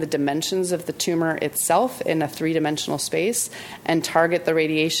outline the dimensions of the tumor itself in a three-dimensional space and target the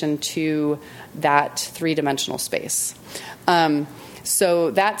radiation to that three-dimensional space.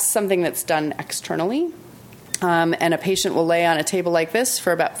 So that's something that's done externally. And a patient will lay on a table like this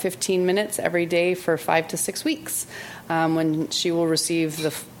for about 15 minutes every day for 5 to 6 weeks when she will receive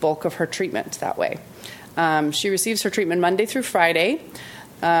the bulk of her treatment that way. She receives her treatment Monday through Friday.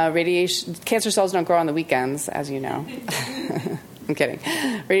 Cancer cells don't grow on the weekends, as you know. I'm kidding.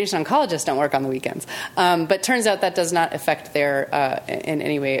 Radiation oncologists don't work on the weekends. But turns out that does not affect in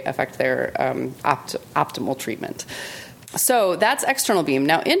any way affect their optimal treatment. So that's external beam.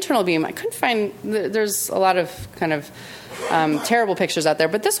 Now, internal beam, I couldn't find, there's a lot of kind of terrible pictures out there,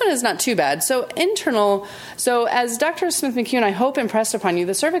 but this one is not too bad. So internal, so as Dr. Smith-McCune, I hope, impressed upon you,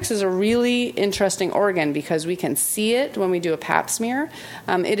 the cervix is a really interesting organ because we can see it when we do a pap smear.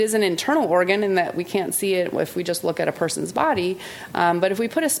 It is an internal organ in that we can't see it if we just look at a person's body. But if we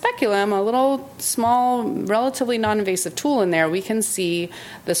put a speculum, a little small, relatively non-invasive tool in there, we can see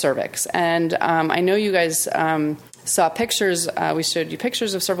the cervix. And I know you guys saw pictures, we showed you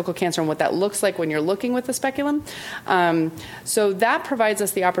pictures of cervical cancer and what that looks like when you're looking with the speculum. So that provides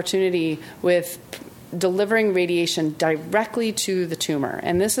us the opportunity with delivering radiation directly to the tumor.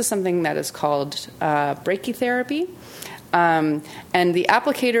 And this is something that is called brachytherapy. And the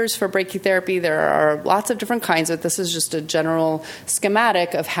applicators for brachytherapy, there are lots of different kinds, but this is just a general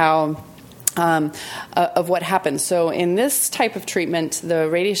schematic of how of what happens. So in this type of treatment, the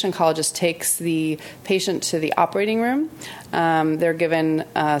radiation oncologist takes the patient to the operating room. They're given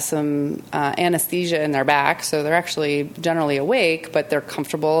some anesthesia in their back, so they're actually generally awake, but they're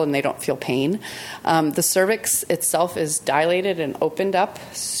comfortable and they don't feel pain. The cervix itself is dilated and opened up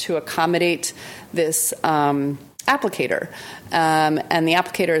to accommodate this applicator. And the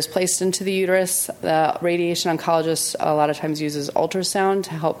applicator is placed into the uterus. The radiation oncologist a lot of times uses ultrasound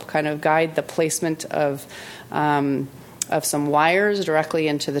to help kind of guide the placement of some wires directly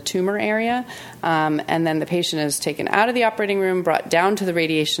into the tumor area. And then the patient is taken out of the operating room, brought down to the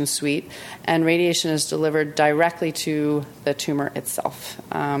radiation suite, and radiation is delivered directly to the tumor itself.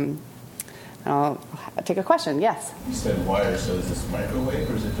 I'll take a question. Yes? You said wires, so is this microwave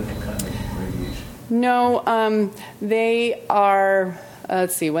or is it different kind of radiation? No, they are.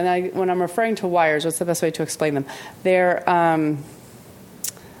 Let's see. When I'm referring to wires, what's the best way to explain them? They're.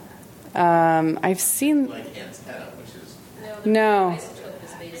 I've seen. Like antenna, which is. No.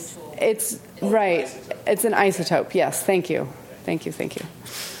 It's right. Isotope. It's an isotope. Yes. Thank you.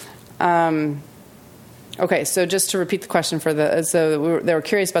 Okay, so just to repeat the question they were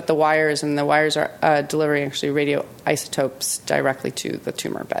curious about the wires, and the wires are delivering actually radioisotopes directly to the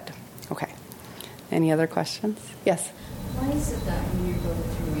tumor bed. Okay. Any other questions? Yes? Why is it that when you're going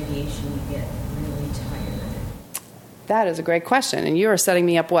through radiation, you get really tired? That is a great question, and you are setting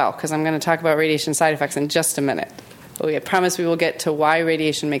me up well, because I'm going to talk about radiation side effects in just a minute. But I promise we will get to why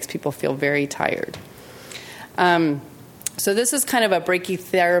radiation makes people feel very tired. So this is kind of a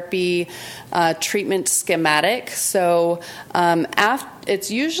brachytherapy treatment schematic. So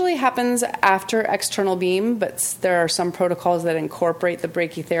it usually happens after external beam, but there are some protocols that incorporate the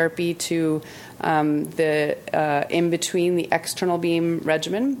brachytherapy to in between the external beam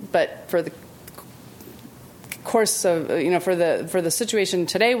regimen. But for the course of, for the situation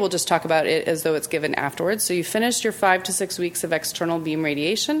today, we'll just talk about it as though it's given afterwards. So you finished your 5 to 6 weeks of external beam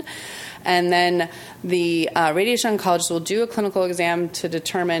radiation, and then the radiation oncologist will do a clinical exam to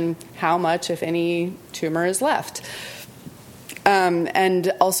determine how much, if any, tumor is left.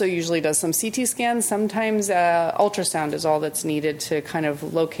 And also usually does some CT scans. Sometimes ultrasound is all that's needed to kind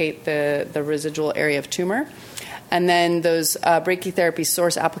of locate the residual area of tumor. And then those brachytherapy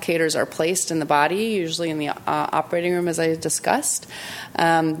source applicators are placed in the body, usually in the operating room, as I discussed.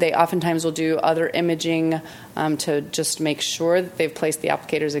 They oftentimes will do other imaging to just make sure that they've placed the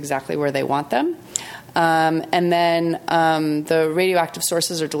applicators exactly where they want them. And then the radioactive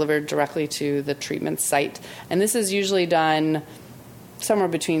sources are delivered directly to the treatment site. And this is usually done somewhere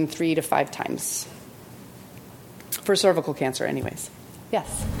between 3 to 5 times for cervical cancer anyways.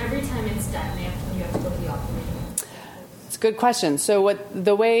 Yes? Every time it's done, you have to go to the operating room. Good question. So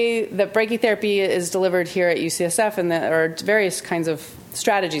the way that brachytherapy is delivered here at UCSF, and there are various kinds of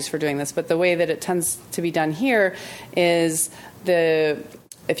strategies for doing this, but the way that it tends to be done here is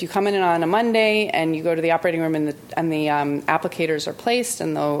if you come in on a Monday and you go to the operating room and the applicators are placed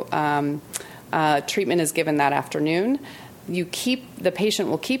and the treatment is given that afternoon, the patient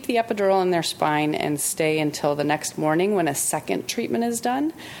will keep the epidural in their spine and stay until the next morning when a second treatment is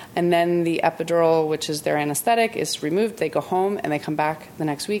done. And then the epidural, which is their anesthetic, is removed. They go home and they come back the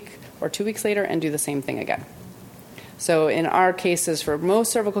next week or 2 weeks later and do the same thing again. So in our cases, for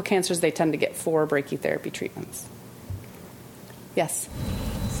most cervical cancers, they tend to get 4 brachytherapy treatments. Yes?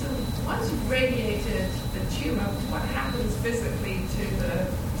 So once you've radiated the tumor, what happens physically to the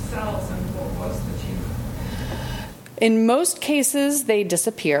cells and what was the tumor? In most cases, they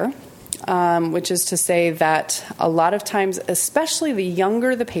disappear, which is to say that a lot of times, especially the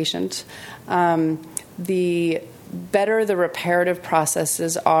younger the patient, the better the reparative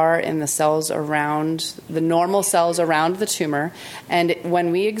processes are in the cells around, the normal cells around the tumor. And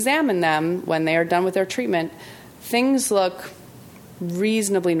when we examine them, when they are done with their treatment, things look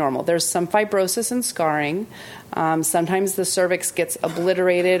reasonably normal. There's some fibrosis and scarring. Sometimes the cervix gets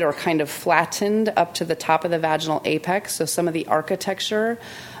obliterated or kind of flattened up to the top of the vaginal apex, so some of the architecture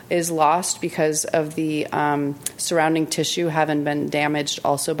is lost because of the surrounding tissue having been damaged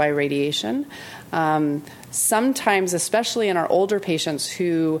also by radiation. Sometimes, especially in our older patients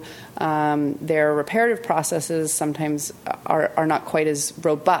who their reparative processes sometimes are not quite as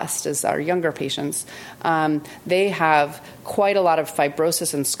robust as our younger patients, they have quite a lot of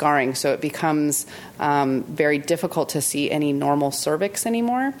fibrosis and scarring, so it becomes very difficult to see any normal cervix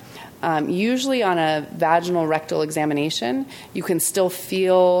anymore. Usually on a vaginal rectal examination, you can still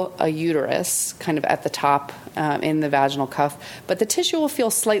feel a uterus kind of at the top in the vaginal cuff, but the tissue will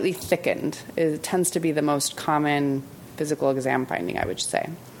feel slightly thickened. It tends to be the most common physical exam finding, I would say.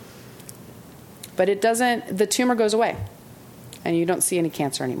 But the tumor goes away, and you don't see any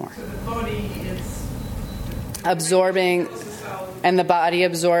cancer anymore. So the body is absorbing, and the body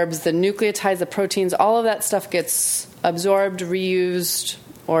absorbs the nucleotides, the proteins, all of that stuff gets absorbed, reused,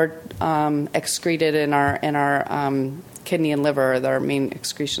 or excreted in our kidney and liver, are our main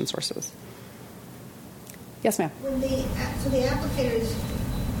excretion sources. Yes, ma'am. So the applicators,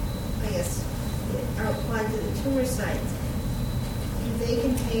 I guess, are applied to the tumor sites. Do they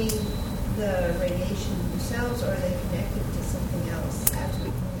contain the radiation themselves, or are they connected to something else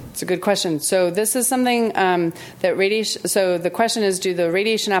after? It's a good question. So this is something that radiation. So the question is, do the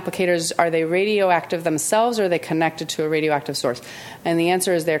radiation applicators, are they radioactive themselves, or are they connected to a radioactive source? And the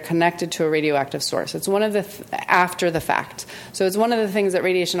answer is they're connected to a radioactive source. It's one of the after the fact. So it's one of the things that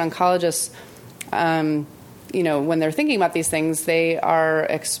radiation oncologists, when they're thinking about these things, they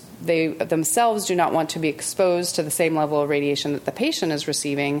themselves do not want to be exposed to the same level of radiation that the patient is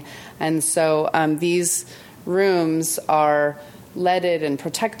receiving, and so these rooms are leaded and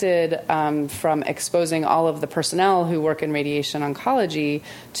protected from exposing all of the personnel who work in radiation oncology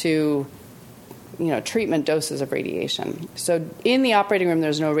to treatment doses of radiation. So in the operating room,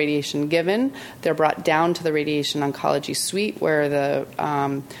 there's no radiation given. They're brought down to the radiation oncology suite where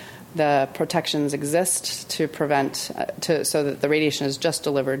the protections exist to prevent, so that the radiation is just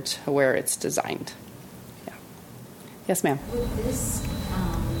delivered to where it's designed. Yeah. Yes, ma'am. Would this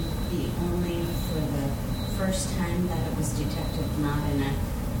be only for the first time that it was detected, not in a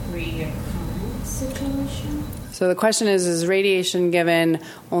recurrent situation? So the question is radiation given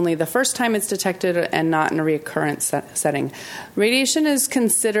only the first time it's detected and not in a recurrent setting? Radiation is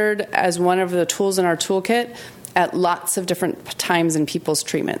considered as one of the tools in our toolkit at lots of different times in people's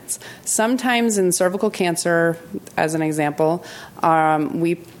treatments. Sometimes in cervical cancer, as an example,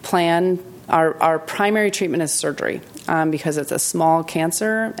 we plan our primary treatment is surgery because it's a small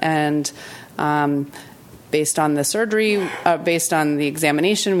cancer, and based on the surgery, based on the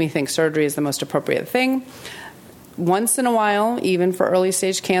examination, we think surgery is the most appropriate thing. Once in a while, even for early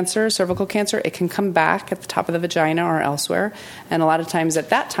stage cancer, cervical cancer, it can come back at the top of the vagina or elsewhere, and a lot of times at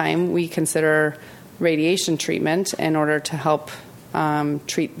that time we consider radiation treatment in order to help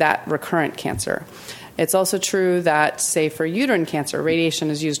treat that recurrent cancer. It's also true that, say, for uterine cancer, radiation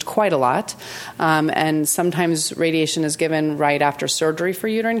is used quite a lot, and sometimes radiation is given right after surgery for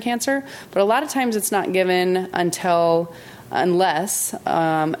uterine cancer, but a lot of times it's not given unless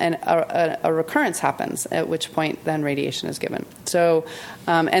a recurrence happens, at which point then radiation is given. So,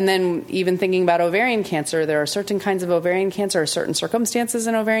 and then even thinking about ovarian cancer, there are certain kinds of ovarian cancer or certain circumstances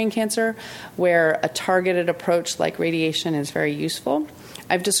in ovarian cancer where a targeted approach like radiation is very useful.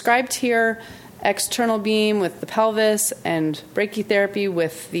 I've described here external beam with the pelvis and brachytherapy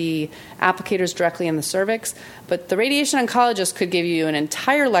with the applicators directly in the cervix. But the radiation oncologist could give you an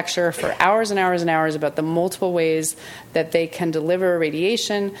entire lecture for hours and hours and hours about the multiple ways that they can deliver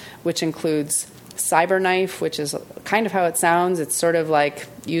radiation, which includes cyberknife, which is kind of how it sounds. It's sort of like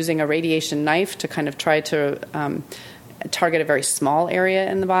using a radiation knife to kind of try to target a very small area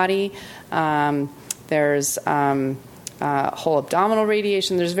in the body. There's whole abdominal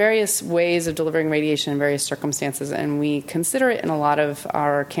radiation. There's various ways of delivering radiation in various circumstances, and we consider it in a lot of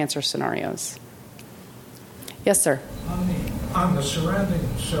our cancer scenarios. Yes, sir? On the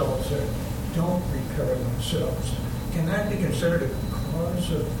surrounding cells that don't repair themselves, can that be considered a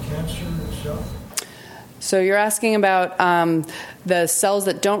cause of cancer itself? So you're asking about the cells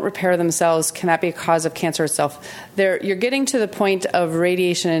that don't repair themselves, can that be a cause of cancer itself? You're getting to the point of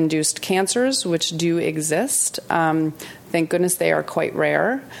radiation-induced cancers, which do exist. Thank goodness they are quite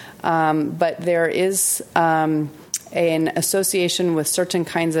rare. But there is an association with certain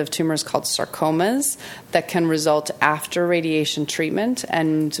kinds of tumors called sarcomas that can result after radiation treatment,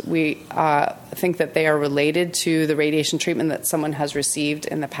 and we think that they are related to the radiation treatment that someone has received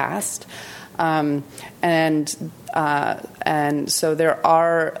in the past. And so there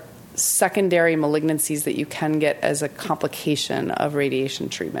are secondary malignancies that you can get as a complication of radiation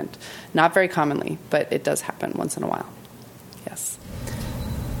treatment. Not very commonly, but it does happen once in a while. Yes.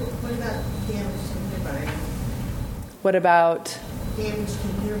 What about damage to nearby? What about damage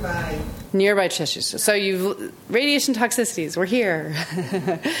to nearby tissues? So you've radiation toxicities. We're here.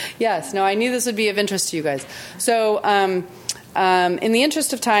 Yes. No, I knew this would be of interest to you guys. So. In the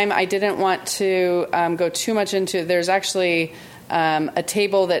interest of time, I didn't want to go too much into. There's actually a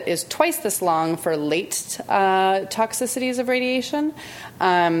table that is twice this long for late toxicities of radiation,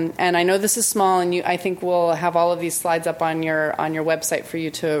 and I know this is small, and I think we'll have all of these slides up on your website for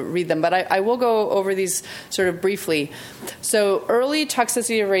you to read them. But I will go over these sort of briefly. So early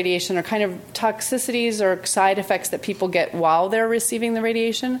toxicity of radiation are kind of toxicities or side effects that people get while they're receiving the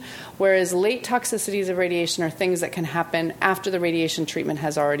radiation, whereas late toxicities of radiation are things that can happen after the radiation treatment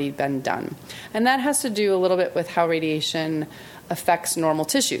has already been done. And that has to do a little bit with how radiation affects normal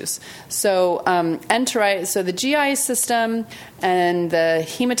tissues. So so the GI system and the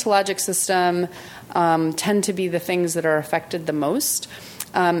hematologic system tend to be the things that are affected the most.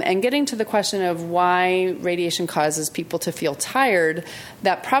 And getting to the question of why radiation causes people to feel tired,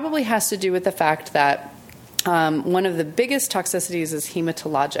 that probably has to do with the fact that one of the biggest toxicities is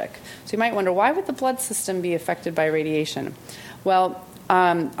hematologic. So you might wonder, why would the blood system be affected by radiation? Well,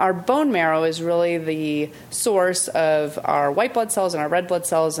 our bone marrow is really the source of our white blood cells and our red blood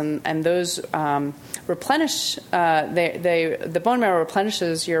cells, and those replenish. The bone marrow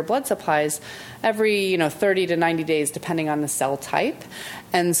replenishes your blood supplies every 30 to 90 days, depending on the cell type.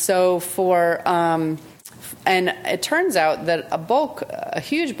 And so and it turns out that a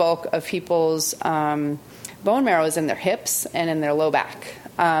huge bulk of people's bone marrow is in their hips and in their low back.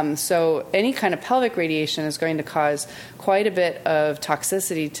 So any kind of pelvic radiation is going to cause quite a bit of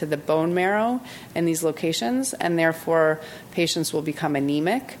toxicity to the bone marrow in these locations, and therefore patients will become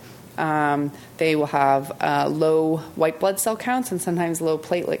anemic. They will have low white blood cell counts and sometimes low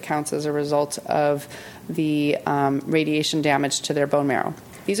platelet counts as a result of the radiation damage to their bone marrow.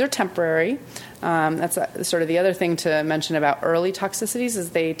 These are temporary. That's sort of the other thing to mention about early toxicities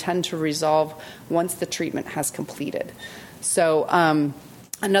is they tend to resolve once the treatment has completed. So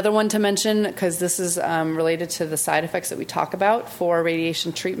another one to mention, because this is related to the side effects that we talk about for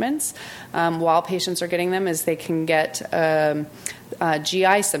radiation treatments while patients are getting them, is they can get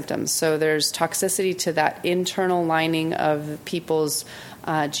GI symptoms. So there's toxicity to that internal lining of people's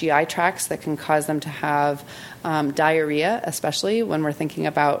GI tracts that can cause them to have diarrhea, especially when we're thinking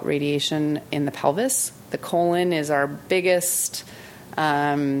about radiation in the pelvis. The colon is our biggest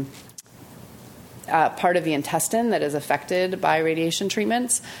part of the intestine that is affected by radiation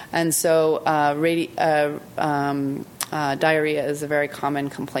treatments, and so diarrhea is a very common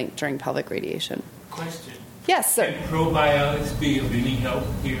complaint during pelvic radiation. Question. Yes, sir. Can probiotics be of any help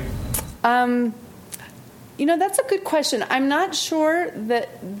here? That's a good question. I'm not sure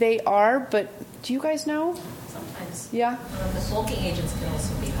that they are, but do you guys know? Sometimes. Yeah? The bulking agents can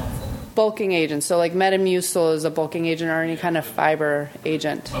also be helpful. Bulking agents. So like Metamucil is a bulking agent or any kind of fiber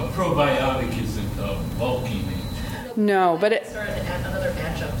agent. A probiotic isn't a bulking agent. No, but it's another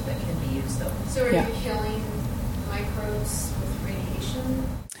adjunct that can be used, though. So are you killing microbes with radiation?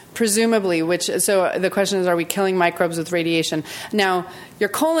 Presumably, so the question is, are we killing microbes with radiation? Now, your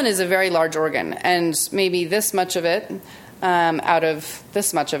colon is a very large organ, and maybe this much of it out of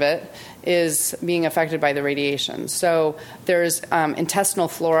this much of it is being affected by the radiation. So there's intestinal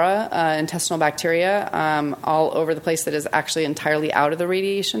flora, intestinal bacteria all over the place that is actually entirely out of the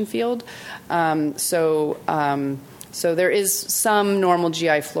radiation field. So there is some normal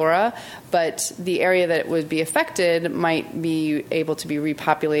GI flora, but the area that would be affected might be able to be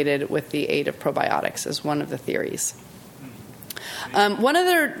repopulated with the aid of probiotics, is one of the theories. One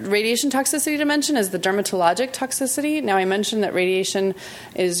other radiation toxicity to mention is the dermatologic toxicity. Now, I mentioned that radiation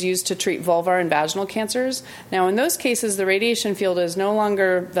is used to treat vulvar and vaginal cancers. Now, in those cases, the radiation field is no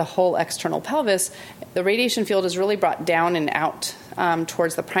longer the whole external pelvis. The radiation field is really brought down and out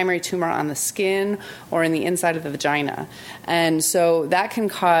towards the primary tumor on the skin or in the inside of the vagina. And so that can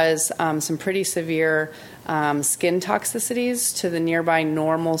cause some pretty severe skin toxicities to the nearby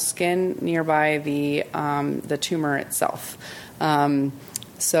normal skin nearby the tumor itself. And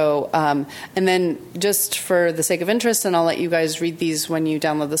then just for the sake of interest, and I'll let you guys read these when you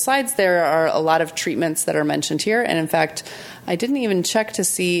download the slides, there are a lot of treatments that are mentioned here. And in fact, I didn't even check to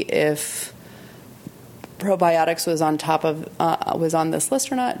see if probiotics was on this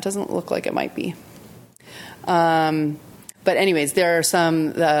list or not. It doesn't look like it might be. But anyways, there are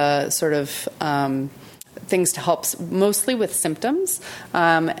some things to help mostly with symptoms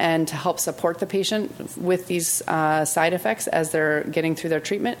and to help support the patient with these side effects as they're getting through their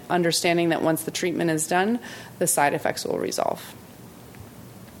treatment, understanding that once the treatment is done, the side effects will resolve.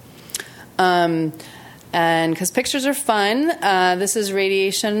 And because pictures are fun, this is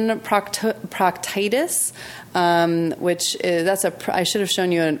radiation proctitis, which is, I should have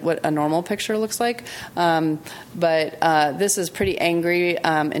shown you what a normal picture looks like. But this is pretty angry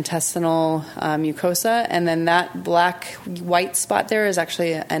intestinal mucosa, and then that white spot there is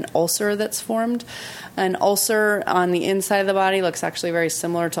actually an ulcer that's formed. An ulcer on the inside of the body looks actually very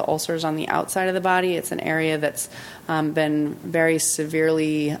similar to ulcers on the outside of the body. It's an area that's been very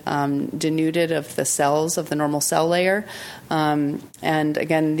severely denuded of the cells of the normal cell layer. And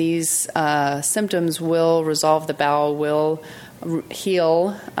again, these symptoms will resolve. The bowel will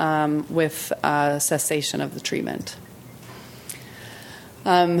heal with cessation of the treatment.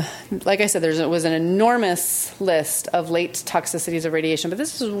 Like I said, there was an enormous list of late toxicities of radiation, but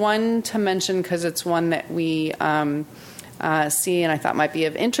this is one to mention because it's one that we see and I thought might be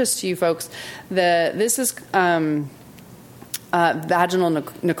of interest to you folks. This is vaginal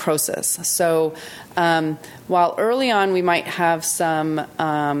necrosis. So while early on we might have some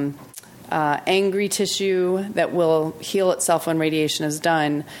angry tissue that will heal itself when radiation is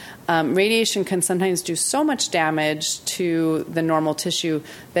done, radiation can sometimes do so much damage to the normal tissue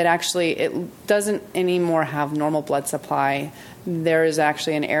that actually it doesn't anymore have normal blood supply. There is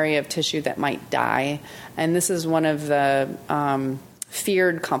actually an area of tissue that might die. And this is one of the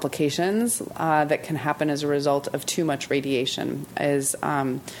feared complications that can happen as a result of too much radiation.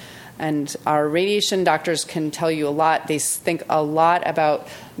 And our radiation doctors can tell you a lot. They think a lot about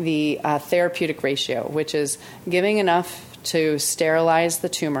the therapeutic ratio, which is giving enough to sterilize the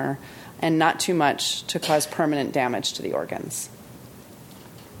tumor and not too much to cause permanent damage to the organs.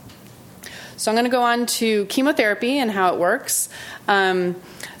 So I'm going to go on to chemotherapy and how it works. When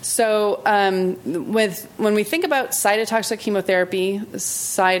we think about cytotoxic chemotherapy,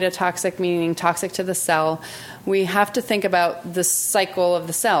 cytotoxic meaning toxic to the cell, we have to think about the cycle of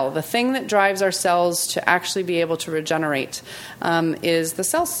the cell. The thing that drives our cells to actually be able to regenerate is the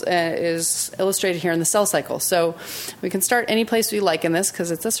cells is illustrated here in the cell cycle. So we can start any place we like in this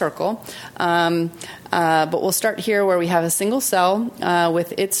because it's a circle. But we'll start here where we have a single cell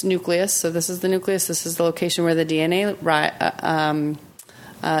with its nucleus. So this is the nucleus. This is the location where the DNA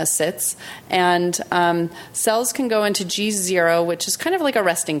sits. And cells can go into G0, which is kind of like a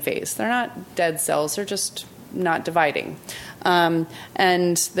resting phase. They're not dead cells. They're just not dividing. And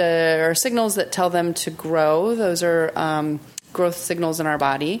there are signals that tell them to grow. Those are growth signals in our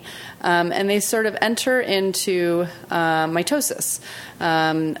body. And they sort of enter into mitosis.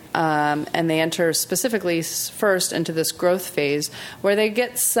 And they enter specifically first into this growth phase where they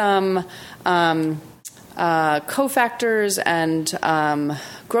get some cofactors and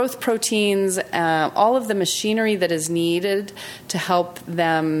growth proteins, all of the machinery that is needed to help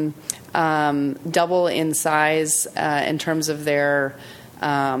them double in size in terms of their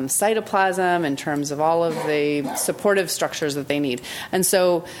cytoplasm, in terms of all of the supportive structures that they need. And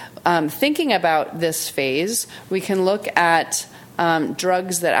so thinking about this phase, we can look at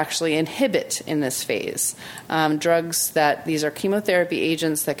drugs that actually inhibit in this phase. These are chemotherapy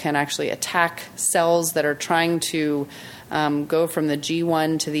agents that can actually attack cells that are trying to go from the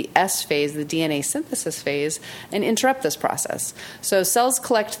G1 to the S phase, the DNA synthesis phase, and interrupt this process. So cells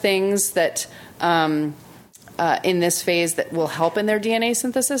collect things that in this phase that will help in their DNA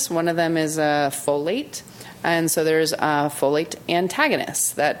synthesis. One of them is folate. And so there's folate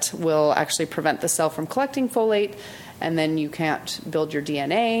antagonists that will actually prevent the cell from collecting folate, and then you can't build your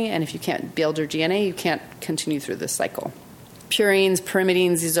DNA. And if you can't build your DNA, you can't continue through this cycle. Purines,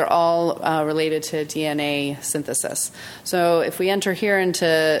 pyrimidines, these are all related to DNA synthesis. So if we enter here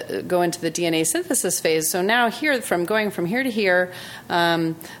go into the DNA synthesis phase, so now here, going from here to here,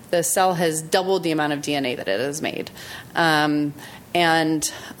 the cell has doubled the amount of DNA that it has made.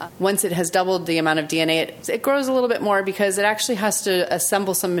 And once it has doubled the amount of DNA, it grows a little bit more because it actually has to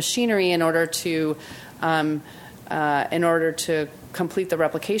assemble some machinery in order to complete the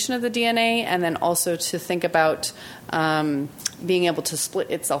replication of the DNA, and then also to think about being able to split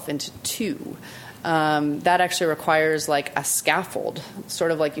itself into two. That actually requires like a scaffold,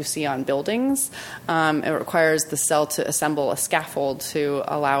 sort of like you see on buildings. It requires the cell to assemble a scaffold to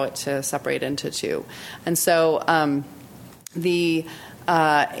allow it to separate into two. And so the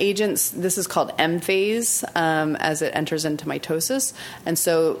agents, this is called M phase as it enters into mitosis. And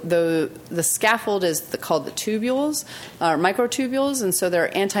so the scaffold is called the tubules, or microtubules, and so they're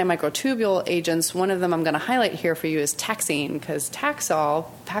antimicrotubule agents. One of them I'm going to highlight here for you is taxane, because Taxol,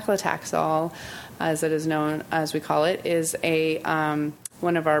 paclitaxel, as it is known, as we call it, is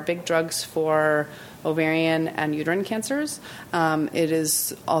one of our big drugs for ovarian and uterine cancers. It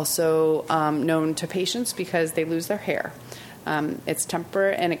is also known to patients because they lose their hair. It's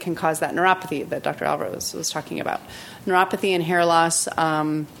temporary, and it can cause that neuropathy that Dr. Alvarez was talking about. Neuropathy and hair loss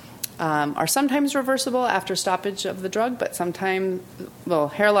are sometimes reversible after stoppage of the drug, but sometimes,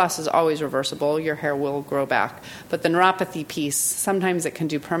 hair loss is always reversible. Your hair will grow back. But the neuropathy piece, sometimes it can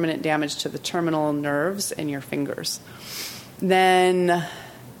do permanent damage to the terminal nerves in your fingers. Then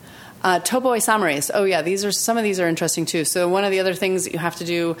topoisomerase. Oh, yeah, some of these are interesting, too. So one of the other things that you have to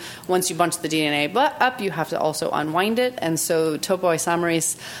do once you bunch the DNA up, you have to also unwind it. And so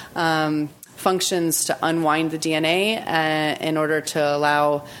topoisomerase functions to unwind the DNA in order to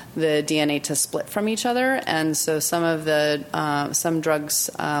allow the DNA to split from each other. And so some drugs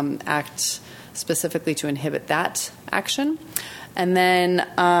act specifically to inhibit that action. And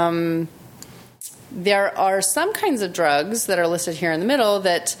then there are some kinds of drugs that are listed here in the middle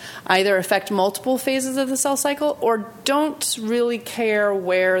that either affect multiple phases of the cell cycle or don't really care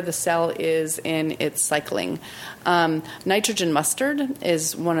where the cell is in its cycling. Nitrogen mustard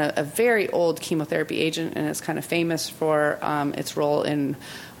is a very old chemotherapy agent, and it's kind of famous for its role in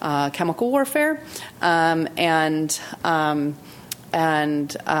chemical warfare. And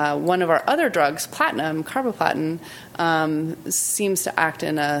one of our other drugs, platinum, carboplatin, seems to act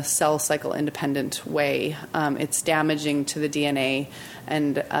in a cell cycle independent way. It's damaging to the DNA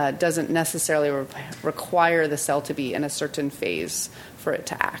and doesn't necessarily require the cell to be in a certain phase for it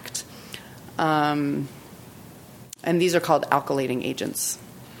to act. And these are called alkylating agents.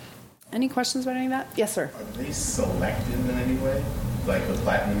 Any questions about any of that? Yes, sir. Are they selective in any way, like the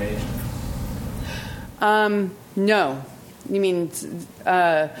platinum agent? No. You mean,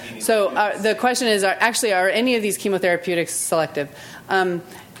 the question is, are any of these chemotherapeutics selective?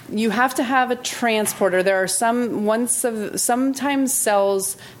 You have to have a transporter. There are sometimes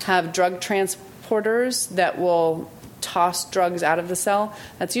cells have drug transporters that will toss drugs out of the cell.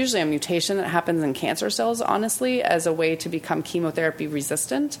 That's usually a mutation that happens in cancer cells, honestly, as a way to become chemotherapy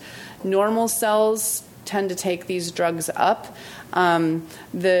resistant. Normal cells tend to take these drugs up.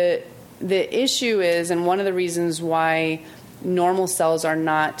 The issue is, and one of the reasons why normal cells are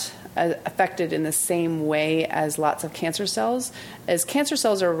not affected in the same way as lots of cancer cells, is cancer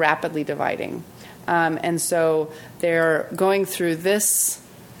cells are rapidly dividing. And so they're going through this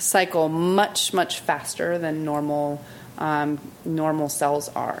cycle much, much faster than normal cells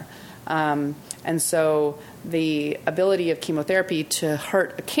are. And so the ability of chemotherapy to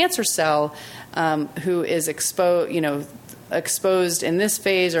hurt a cancer cell who is exposed in this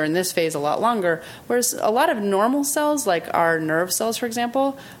phase or in this phase a lot longer, whereas a lot of normal cells, like our nerve cells, for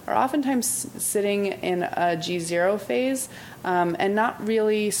example, are oftentimes sitting in a G0 phase and not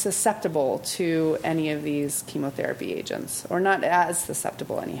really susceptible to any of these chemotherapy agents, or not as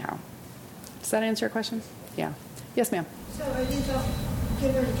susceptible anyhow. Does that answer your question? Yeah. Yes, ma'am. So are these all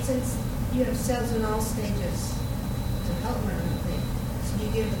given, since you have cells in all stages to help everything, so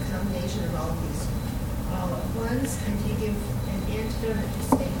you give a combination of all of these all at once, and do you give an antidote at the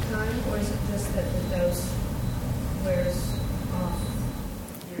same time, or is it just that the dose wears off?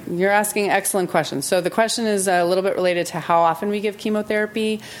 You're asking excellent questions. So the question is a little bit related to how often we give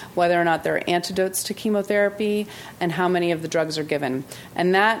chemotherapy, whether or not there are antidotes to chemotherapy, and how many of the drugs are given.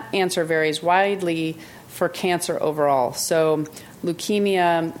 And that answer varies widely for cancer overall. So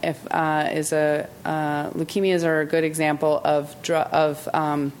Leukemia leukemias are a good example of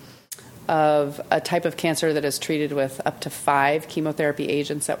a type of cancer that is treated with up to 5 chemotherapy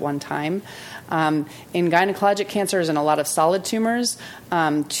agents at one time. In gynecologic cancers and a lot of solid tumors,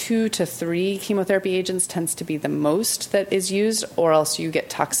 2 to 3 chemotherapy agents tends to be the most that is used, or else you get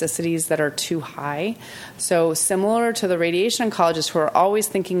toxicities that are too high. So similar to the radiation oncologists who are always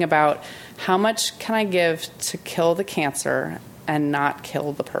thinking about how much can I give to kill the cancer and not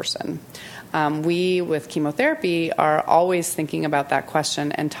kill the person. We, with chemotherapy, are always thinking about that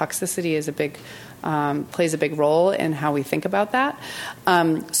question, and toxicity is plays a big role in how we think about that.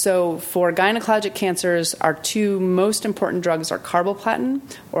 So for gynecologic cancers, our 2 most important drugs are carboplatin,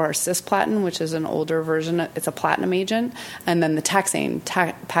 or cisplatin, which is an older version. It's a platinum agent, and then the taxane,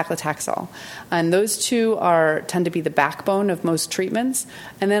 paclitaxel. And those 2 tend to be the backbone of most treatments.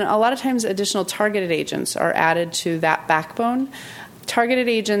 And then a lot of times additional targeted agents are added to that backbone. Targeted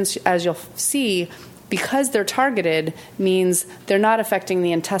agents, as you'll see, because they're targeted, means they're not affecting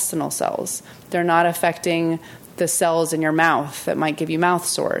the intestinal cells. They're not affecting the cells in your mouth that might give you mouth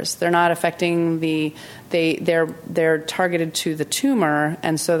sores. They're not affecting they're targeted to the tumor,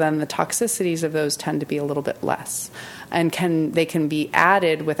 and so then the toxicities of those tend to be a little bit less. And they can be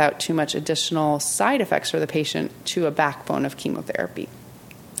added without too much additional side effects for the patient to a backbone of chemotherapy.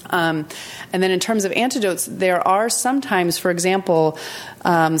 And then in terms of antidotes, there are sometimes, for example,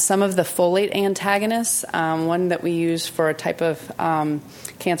 some of the folate antagonists. One that we use for a type of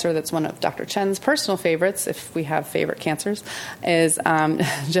cancer that's one of Dr. Chen's personal favorites, if we have favorite cancers, is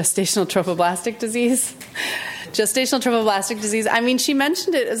gestational trophoblastic disease. Gestational trophoblastic disease. I mean, she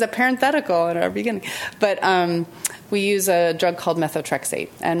mentioned it as a parenthetical in our beginning, but we use a drug called methotrexate.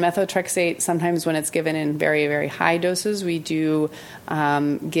 And methotrexate, sometimes when it's given in very, very high doses, we do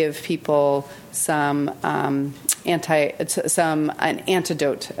give people an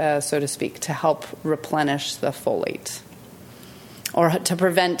antidote, so to speak, to help replenish the folate, or to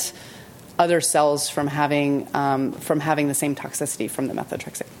prevent other cells from having the same toxicity from the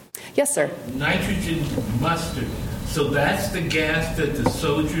methotrexate. Yes, sir. Nitrogen mustard. So that's the gas that the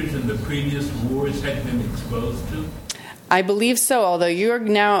soldiers in the previous wars had been exposed to? I believe so, although you're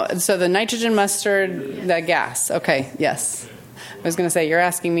now... So the nitrogen mustard, the gas. Okay, yes. I was going to say, you're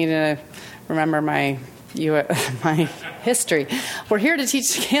asking me to remember my history. We're here to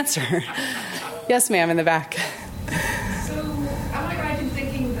teach cancer. Yes, ma'am, in the back. So am I right in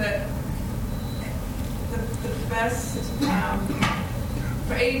thinking that the best...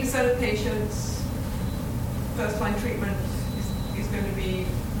 for 80% of patients, first-line treatment is going to be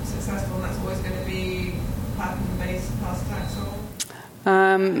successful, and that's always going to be platinum-based paclitaxel.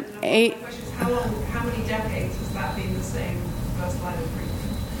 How many decades has that been the same first line of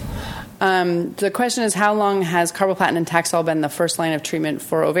treatment? The question is, how long has carboplatin and Taxol been the first line of treatment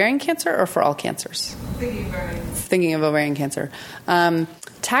for ovarian cancer or for all cancers? Thinking of ovarian cancer.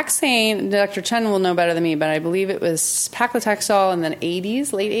 Taxane, Dr. Chen will know better than me, but I believe it was paclitaxel in the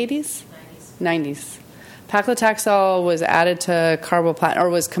 80s, late 80s? 90s. Paclitaxel was added to carboplatin, or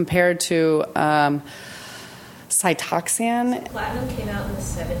was compared to cytoxan. So platinum came out in the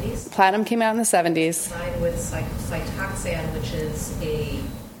 70s. Platinum came out in the 70s. Combined with cytoxan,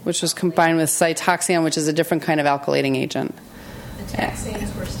 which was combined with cytoxan, which is a different kind of alkylating agent. The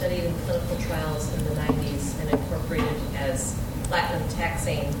taxanes were studied in clinical trials in the 90s and incorporated as platinum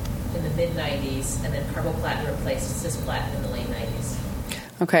taxane in the mid-90s, and then carboplatin replaced cisplatin in the late 90s.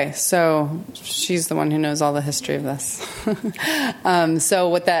 Okay, so she's the one who knows all the history of this. So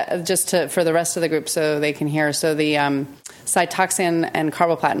with that, for the rest of the group so they can hear, so the cytoxan and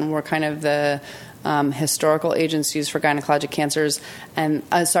carboplatin were kind of the historical agents used for gynecologic cancers, and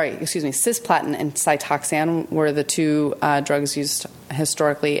cisplatin and cytoxan were the 2 drugs used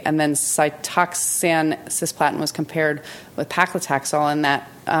historically, and then cytoxan cisplatin was compared with paclitaxel, and that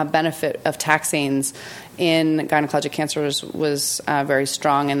benefit of taxanes in gynecologic cancers was very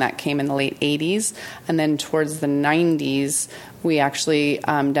strong, and that came in the late 80s. And then towards the 90s, we actually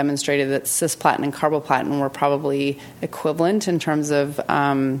demonstrated that cisplatin and carboplatin were probably equivalent in terms of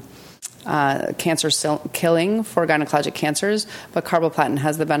cancer killing for gynecologic cancers, but carboplatin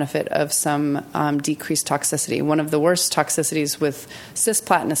has the benefit of some decreased toxicity. One of the worst toxicities with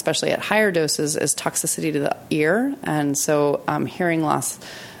cisplatin, especially at higher doses, is toxicity to the ear, and so hearing loss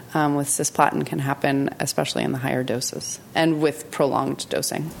with cisplatin can happen, especially in the higher doses, and with prolonged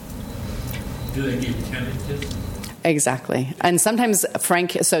dosing. Do they give tinnitus? Exactly. And sometimes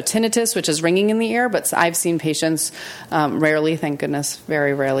tinnitus, which is ringing in the ear, but I've seen patients rarely, thank goodness,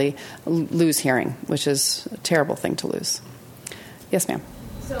 very rarely, lose hearing, which is a terrible thing to lose. Yes, ma'am.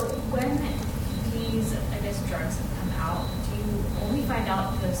 So when these, drugs have come out, do you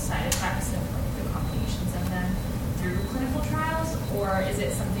or is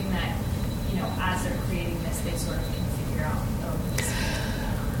it something that, as they're creating this, they sort of can figure out, this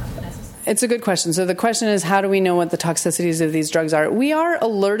is necessary? It's a good question. So the question is, how do we know what the toxicities of these drugs are? We are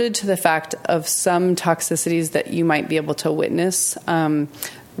alerted to the fact of some toxicities that you might be able to witness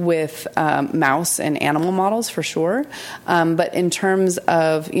with mouse and animal models, for sure. But in terms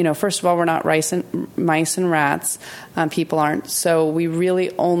of, first of all, we're not mice and rats. People aren't. So we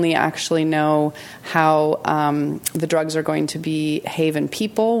really only actually know how the drugs are going to behave in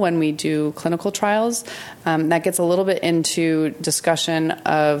people when we do clinical trials. That gets a little bit into discussion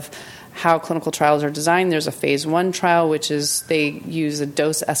of how clinical trials are designed. There's a phase 1 trial, which is they use a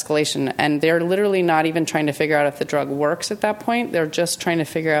dose escalation, and they're literally not even trying to figure out if the drug works at that point. They're just trying to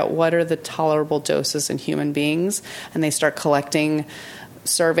figure out what are the tolerable doses in human beings, and they start collecting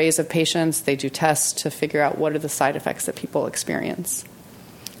surveys of patients. They do tests to figure out what are the side effects that people experience.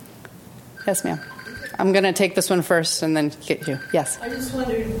 Yes, ma'am. I'm going to take this one first and then get you. Yes. I just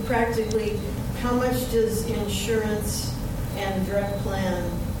wondered, practically, how much does insurance and drug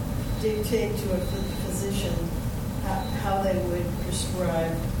plan dictate to a physician how they would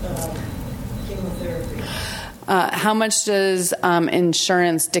prescribe chemotherapy? How much does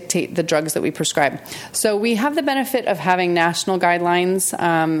insurance dictate the drugs that we prescribe? So we have the benefit of having national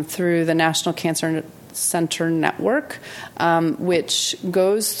guidelines through the National Cancer Center Network, which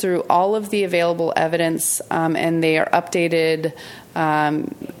goes through all of the available evidence, and they are updated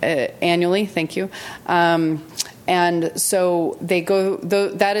annually. Thank you. And so they go.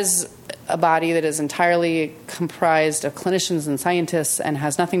 That is a body that is entirely comprised of clinicians and scientists and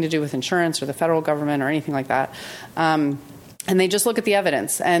has nothing to do with insurance or the federal government or anything like that. And they just look at the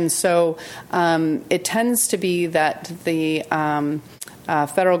evidence. And so it tends to be that the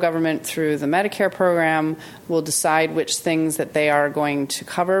federal government, through the Medicare program, will decide which things that they are going to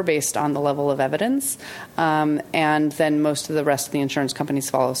cover based on the level of evidence, and then most of the rest of the insurance companies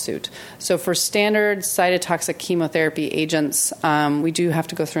follow suit. So for standard cytotoxic chemotherapy agents, we do have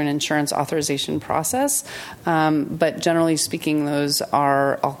to go through an insurance authorization process, but generally speaking, those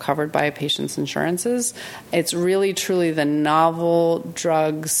are all covered by patients' insurances. It's really, truly the novel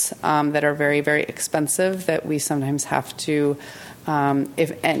drugs that are very, very expensive that we sometimes have to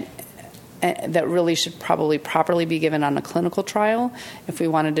that really should probably properly be given on a clinical trial. If we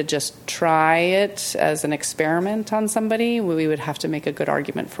wanted to just try it as an experiment on somebody, we would have to make a good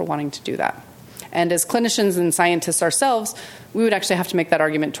argument for wanting to do that. And as clinicians and scientists ourselves, we would actually have to make that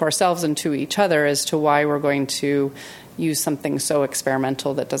argument to ourselves and to each other as to why we're going to use something so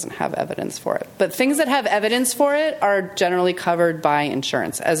experimental that doesn't have evidence for it. But things that have evidence for it are generally covered by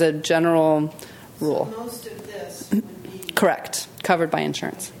insurance as a general rule. So most of this would be... Correct. Covered by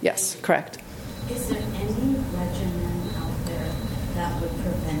insurance. Yes, correct. Is there any regimen out there that would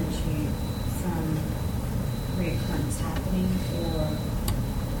prevent you from recurrence happening or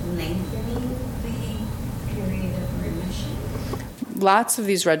lengthening the period of remission? Lots of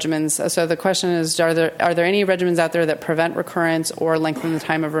these regimens. So the question is, are there any regimens out there that prevent recurrence or lengthen the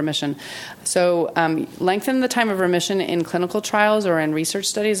time of remission? So lengthen the time of remission in clinical trials or in research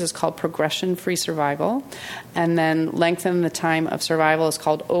studies is called progression-free survival. And then lengthen the time of survival is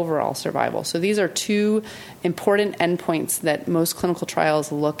called overall survival. So these are two important endpoints that most clinical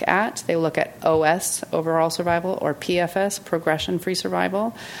trials look at. They look at OS, overall survival, or PFS, progression-free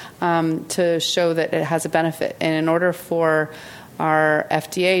survival, to show that it has a benefit. And in order for our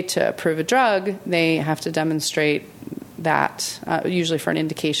FDA to approve a drug, they have to demonstrate that, usually for an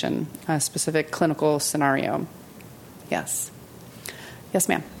indication, a specific clinical scenario. Yes. Yes,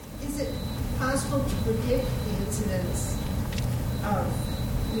 ma'am. Is it possible to predict the incidence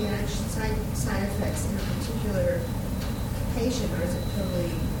of reaction side effects in a particular patient, or is it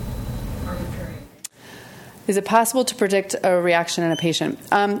totally arbitrary? Is it possible to predict a reaction in a patient?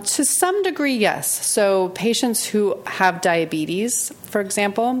 To some degree, yes. So patients who have diabetes, for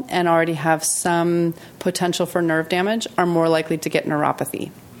example, and already have some potential for nerve damage are more likely to get neuropathy,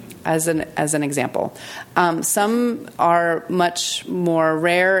 as an example. Some are much more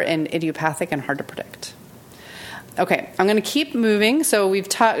rare and idiopathic and hard to predict. Okay, I'm going to keep moving. So we've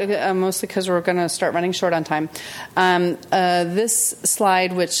talked mostly because we're going to start running short on time. This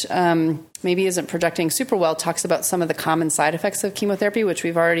slide, which maybe isn't projecting super well, talks about some of the common side effects of chemotherapy, which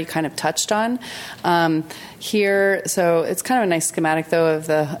we've already kind of touched on here. So it's kind of a nice schematic, though, of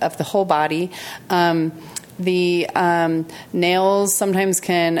the whole body. The nails sometimes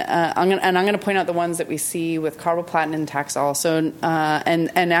can, I'm going to point out the ones that we see with carboplatin and Taxol. So,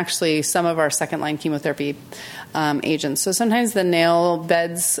 and actually some of our second-line chemotherapy agents. So sometimes the nail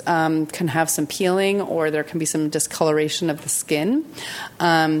beds can have some peeling, or there can be some discoloration of the skin.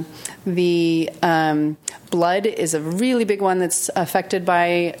 Blood is a really big one that's affected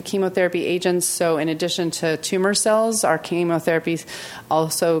by chemotherapy agents. So in addition to tumor cells, our chemotherapies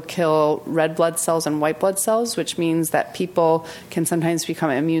also kill red blood cells and white blood cells, which means that people can sometimes become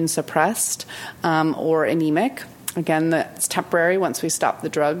immune suppressed or anemic. Again, that's temporary once we stop the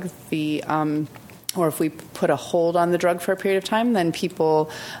drug. Or if we put a hold on the drug for a period of time, then people,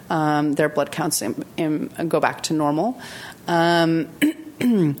 their blood counts go back to normal.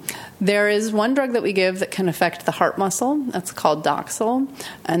 There is one drug that we give that can affect the heart muscle. That's called Doxil.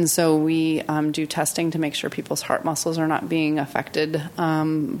 And so we do testing to make sure people's heart muscles are not being affected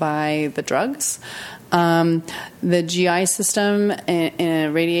by the drugs. The GI system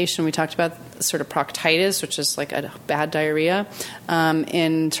in radiation, we talked about sort of proctitis, which is like a bad diarrhea.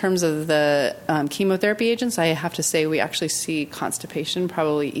 In terms of the chemotherapy agents, I have to say we actually see constipation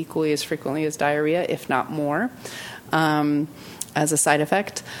probably equally as frequently as diarrhea, if not more, as a side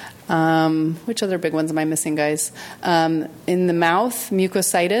effect. Which other big ones am I missing, guys? In the mouth,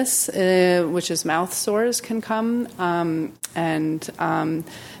 mucositis, which is mouth sores, can come and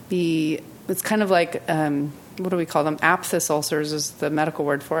be. It's kind of like, what do we call them? Aphthous ulcers is the medical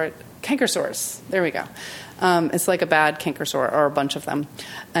word for it. Canker sores. There we go. It's like a bad canker sore, or a bunch of them.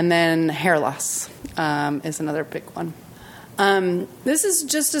 And then hair loss is another big one. This is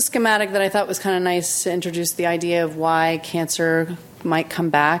just a schematic that I thought was kind of nice to introduce the idea of why cancer might come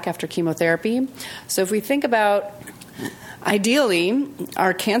back after chemotherapy. So if we think about, ideally,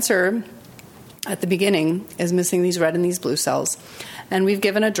 our cancer at the beginning is missing these red and these blue cells. And we've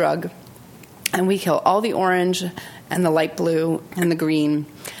given a drug, and we kill all the orange and the light blue and the green.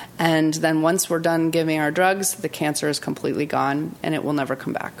 And then once we're done giving our drugs, the cancer is completely gone, and it will never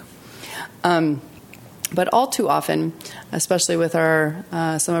come back. But all too often, especially with our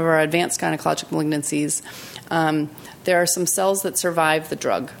some of our advanced gynecologic malignancies, there are some cells that survive the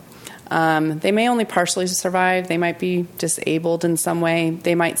drug. They may only partially survive. They might be disabled in some way.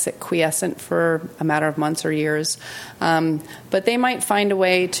 They might sit quiescent for a matter of months or years. But they might find a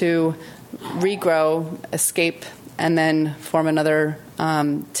way to regrow, escape, and then form another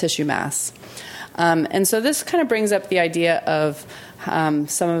tissue mass. And so this kind of brings up the idea of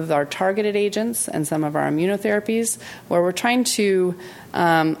some of our targeted agents and some of our immunotherapies, where we're trying to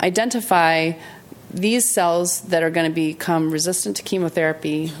identify these cells that are going to become resistant to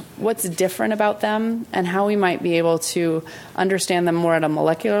chemotherapy, what's different about them, and how we might be able to understand them more at a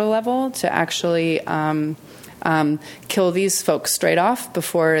molecular level to actually kill these folks straight off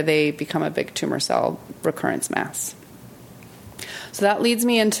before they become a big tumor cell recurrence mass. So that leads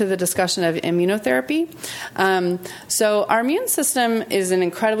me into the discussion of immunotherapy. So our immune system is an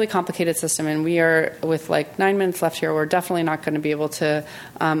incredibly complicated system, and we are, with like 9 minutes left here, we're definitely not going to be able to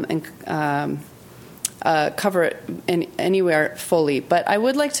cover it anywhere fully. But I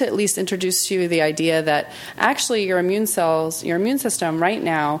would like to at least introduce to you the idea that actually your immune system right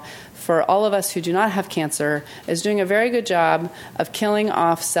now, for all of us who do not have cancer, is doing a very good job of killing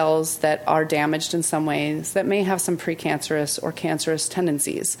off cells that are damaged in some ways, that may have some precancerous or cancerous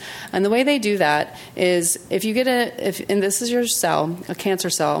tendencies. And the way they do that is if you get and this is your cell, a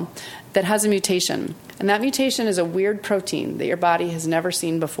cancer cell, that has a mutation. And that mutation is a weird protein that your body has never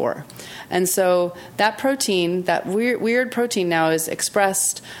seen before. And so that protein, that weird protein now is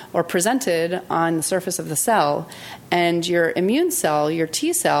expressed or presented on the surface of the cell. And your immune cell, your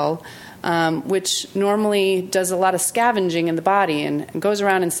T cell, which normally does a lot of scavenging in the body and goes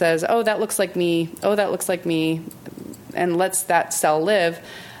around and says, oh, that looks like me, oh, that looks like me, and lets that cell live,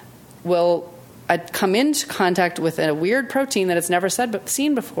 will come into contact with a weird protein that it's never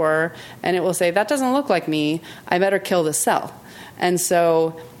seen before, and it will say, that doesn't look like me, I better kill this cell. And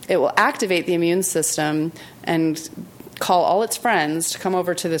so it will activate the immune system and call all its friends to come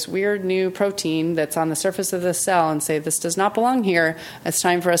over to this weird new protein that's on the surface of the cell and say, this does not belong here, it's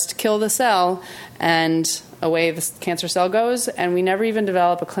time for us to kill the cell, and away the cancer cell goes, and we never even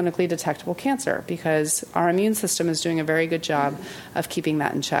develop a clinically detectable cancer because our immune system is doing a very good job of keeping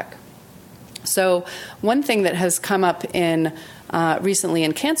that in check. So one thing that has come up in recently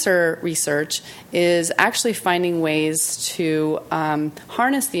in cancer research is actually finding ways to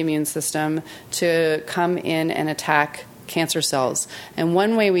harness the immune system to come in and attack cancer cells. And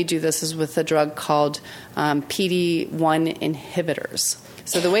one way we do this is with a drug called PD-1 inhibitors.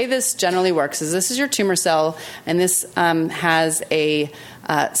 So the way this generally works is this is your tumor cell, and this has a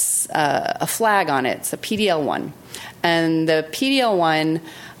flag on it. It's a PD-L1. And the PD-L1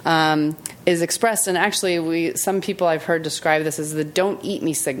 is expressed, and actually some people I've heard describe this as the don't eat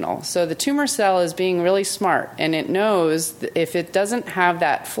me signal. So the tumor cell is being really smart, and it knows that if it doesn't have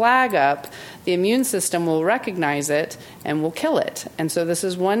that flag up, the immune system will recognize it and will kill it. And so this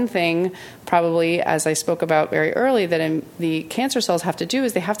is one thing, probably, as I spoke about very early, that the cancer cells have to do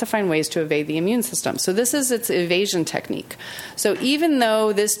is they have to find ways to evade the immune system. So this is its evasion technique. So even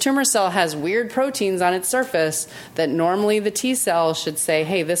though this tumor cell has weird proteins on its surface that normally the T cell should say,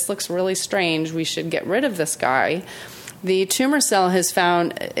 hey, this looks really strange, we should get rid of this guy, the tumor cell has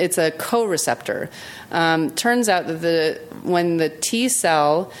found it's a co-receptor. Turns out that when the T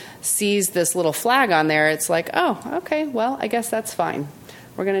cell sees this little flag on there, it's like, oh, okay, well, I guess that's fine.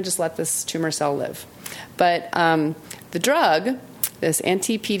 We're going to just let this tumor cell live. But the drug, this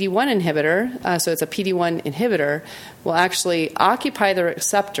anti-PD-1 inhibitor, so it's a PD-1 inhibitor, will actually occupy the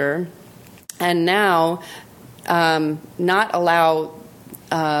receptor and now not allow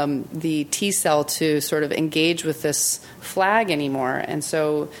the T cell to sort of engage with this flag anymore. And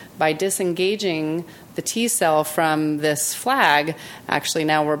so by disengaging the T cell from this flag, actually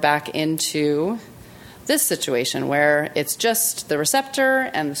now we're back into this situation where it's just the receptor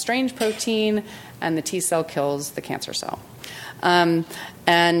and the strange protein, and the T cell kills the cancer cell. And,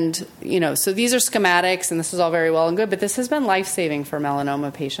 so these are schematics, and this is all very well and good, but this has been life-saving for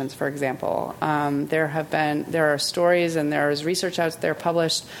melanoma patients, for example. There are stories and there is research out there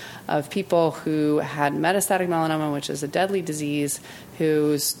published of people who had metastatic melanoma, which is a deadly disease,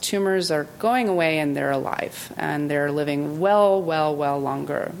 whose tumors are going away and they're alive, and they're living well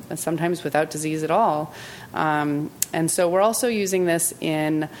longer, and sometimes without disease at all. And so we're also using this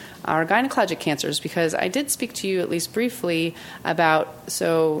in our gynecologic cancers, because I did speak to you at least briefly about,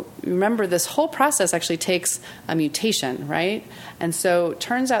 so remember this whole process actually takes a mutation, right? And so it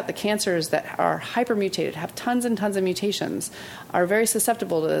turns out the cancers that are hypermutated, have tons and tons of mutations, are very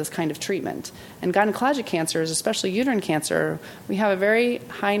susceptible to this kind of treatment. And gynecologic cancers, especially uterine cancer, we have a very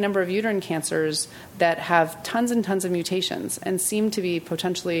high number of uterine cancers that have tons and tons of mutations and seem to be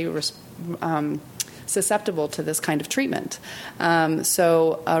potentially susceptible to this kind of treatment.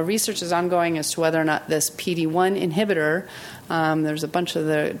 So research is ongoing as to whether or not this PD-1 inhibitor, there's a bunch of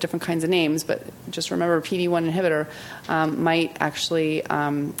the different kinds of names, but just remember PD-1 inhibitor might actually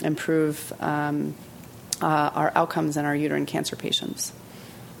improve our outcomes in our uterine cancer patients.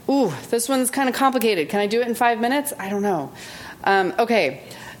 Ooh, this one's kind of complicated. Can I do it in 5 minutes? I don't know. Okay.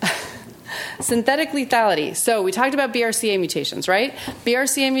 Synthetic lethality. So we talked about BRCA mutations, right?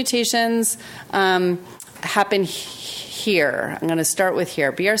 BRCA mutations happen here. I'm going to start with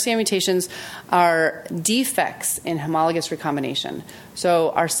here. BRCA mutations are defects in homologous recombination. So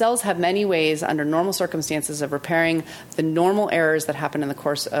our cells have many ways under normal circumstances of repairing the normal errors that happen in the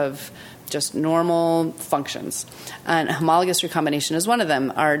course of just normal functions. And homologous recombination is one of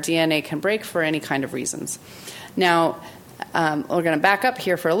them. Our DNA can break for any kind of reasons. Now, we're going to back up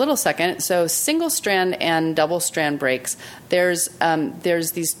here for a little second. So single-strand and double-strand breaks, there's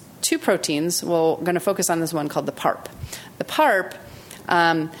these two proteins. We're going to focus on this one called the PARP. The PARP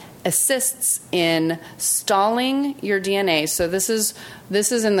assists in stalling your DNA. So this is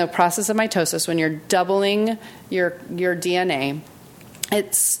in the process of mitosis when you're doubling your DNA.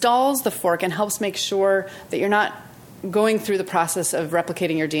 It stalls the fork and helps make sure that you're not going through the process of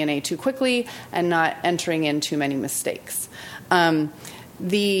replicating your DNA too quickly and not entering in too many mistakes.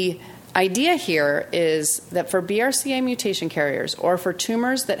 The idea here is that for BRCA mutation carriers, or for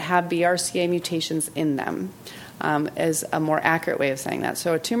tumors that have BRCA mutations in them, is a more accurate way of saying that.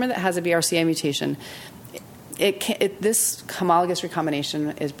 So a tumor that has a BRCA mutation, this homologous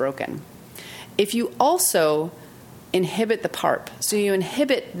recombination is broken. If you also inhibit the PARP, so you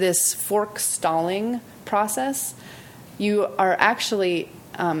inhibit this fork stalling process, you are actually,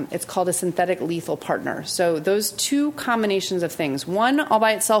 it's called a synthetic lethal partner. So those two combinations of things, one all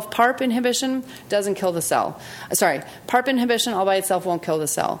by itself, PARP inhibition doesn't kill the cell. PARP inhibition all by itself won't kill the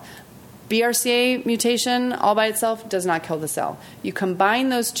cell. BRCA mutation all by itself does not kill the cell. You combine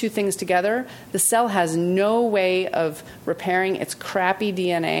those two things together, the cell has no way of repairing its crappy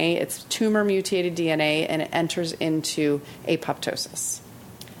DNA, its tumor-mutated DNA, and it enters into apoptosis.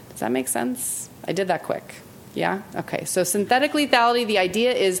 Does that make sense? I did that quick. Yeah? Okay. So synthetic lethality, the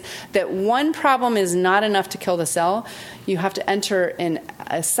idea is that one problem is not enough to kill the cell. You have to enter in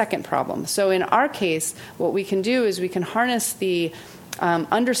a second problem. So in our case, what we can do is we can harness the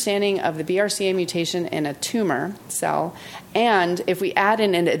understanding of the BRCA mutation in a tumor cell, and if we add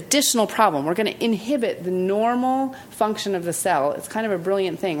in an additional problem, we're going to inhibit the normal function of the cell. It's kind of a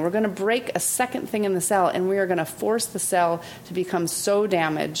brilliant thing. We're going to break a second thing in the cell, and we are going to force the cell to become so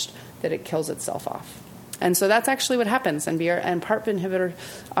damaged that it kills itself off. And so that's actually what happens. And PARP inhibitors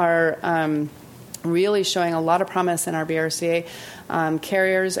are really showing a lot of promise in our BRCA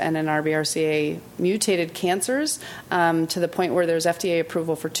carriers and in our BRCA mutated cancers, to the point where there's FDA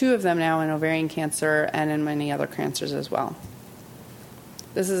approval for 2 of them now, in ovarian cancer and in many other cancers as well.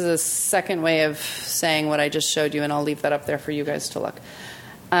 This is a second way of saying what I just showed you, and I'll leave that up there for you guys to look.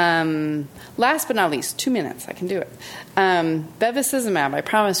 Last but not least, 2 minutes, I can do it. Bevacizumab, I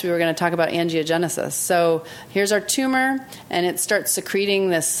promised we were going to talk about angiogenesis. So here's our tumor, and it starts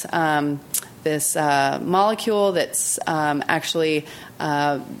secreting this molecule that's actually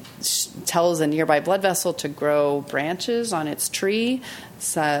tells a nearby blood vessel to grow branches on its tree.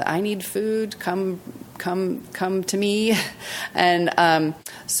 So I need food, come to me. And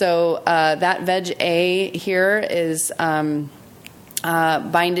so that VEG-A here is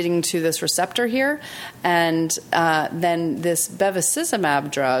binding to this receptor here, and then this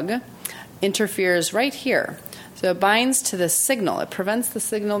bevacizumab drug interferes right here. So it binds to the signal. It prevents the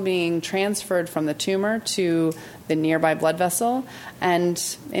signal being transferred from the tumor to the nearby blood vessel, and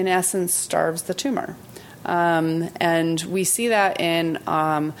in essence starves the tumor. And we see that in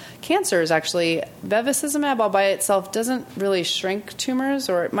cancers, actually. Bevacizumab all by itself doesn't really shrink tumors,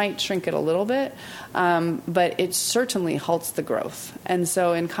 or it might shrink it a little bit, but it certainly halts the growth. And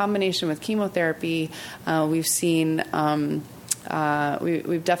so in combination with chemotherapy, we've seen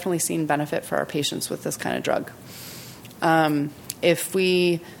we've definitely seen benefit for our patients with this kind of drug. If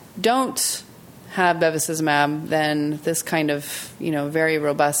we don't have bevacizumab, then this kind of very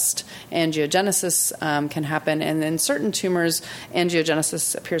robust angiogenesis can happen. And in certain tumors,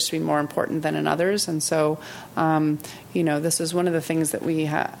 angiogenesis appears to be more important than in others. And so, this is one of the things that we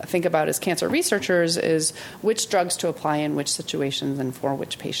think about as cancer researchers, is which drugs to apply in which situations and for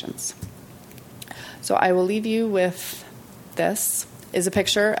which patients. So I will leave you with this. Is a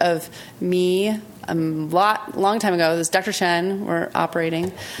picture of me long time ago. This is Dr. Chen. We're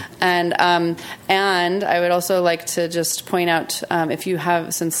operating, and I would also like to just point out, if you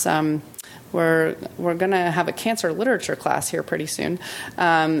have, since we're going to have a cancer literature class here pretty soon.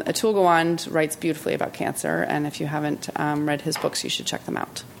 Atul Gawande writes beautifully about cancer, and if you haven't read his books, you should check them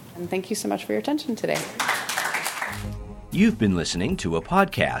out. And thank you so much for your attention today. You've been listening to a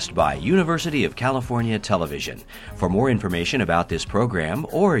podcast by University of California Television. For more information about this program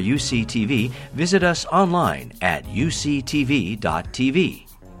or UCTV, visit us online at uctv.tv.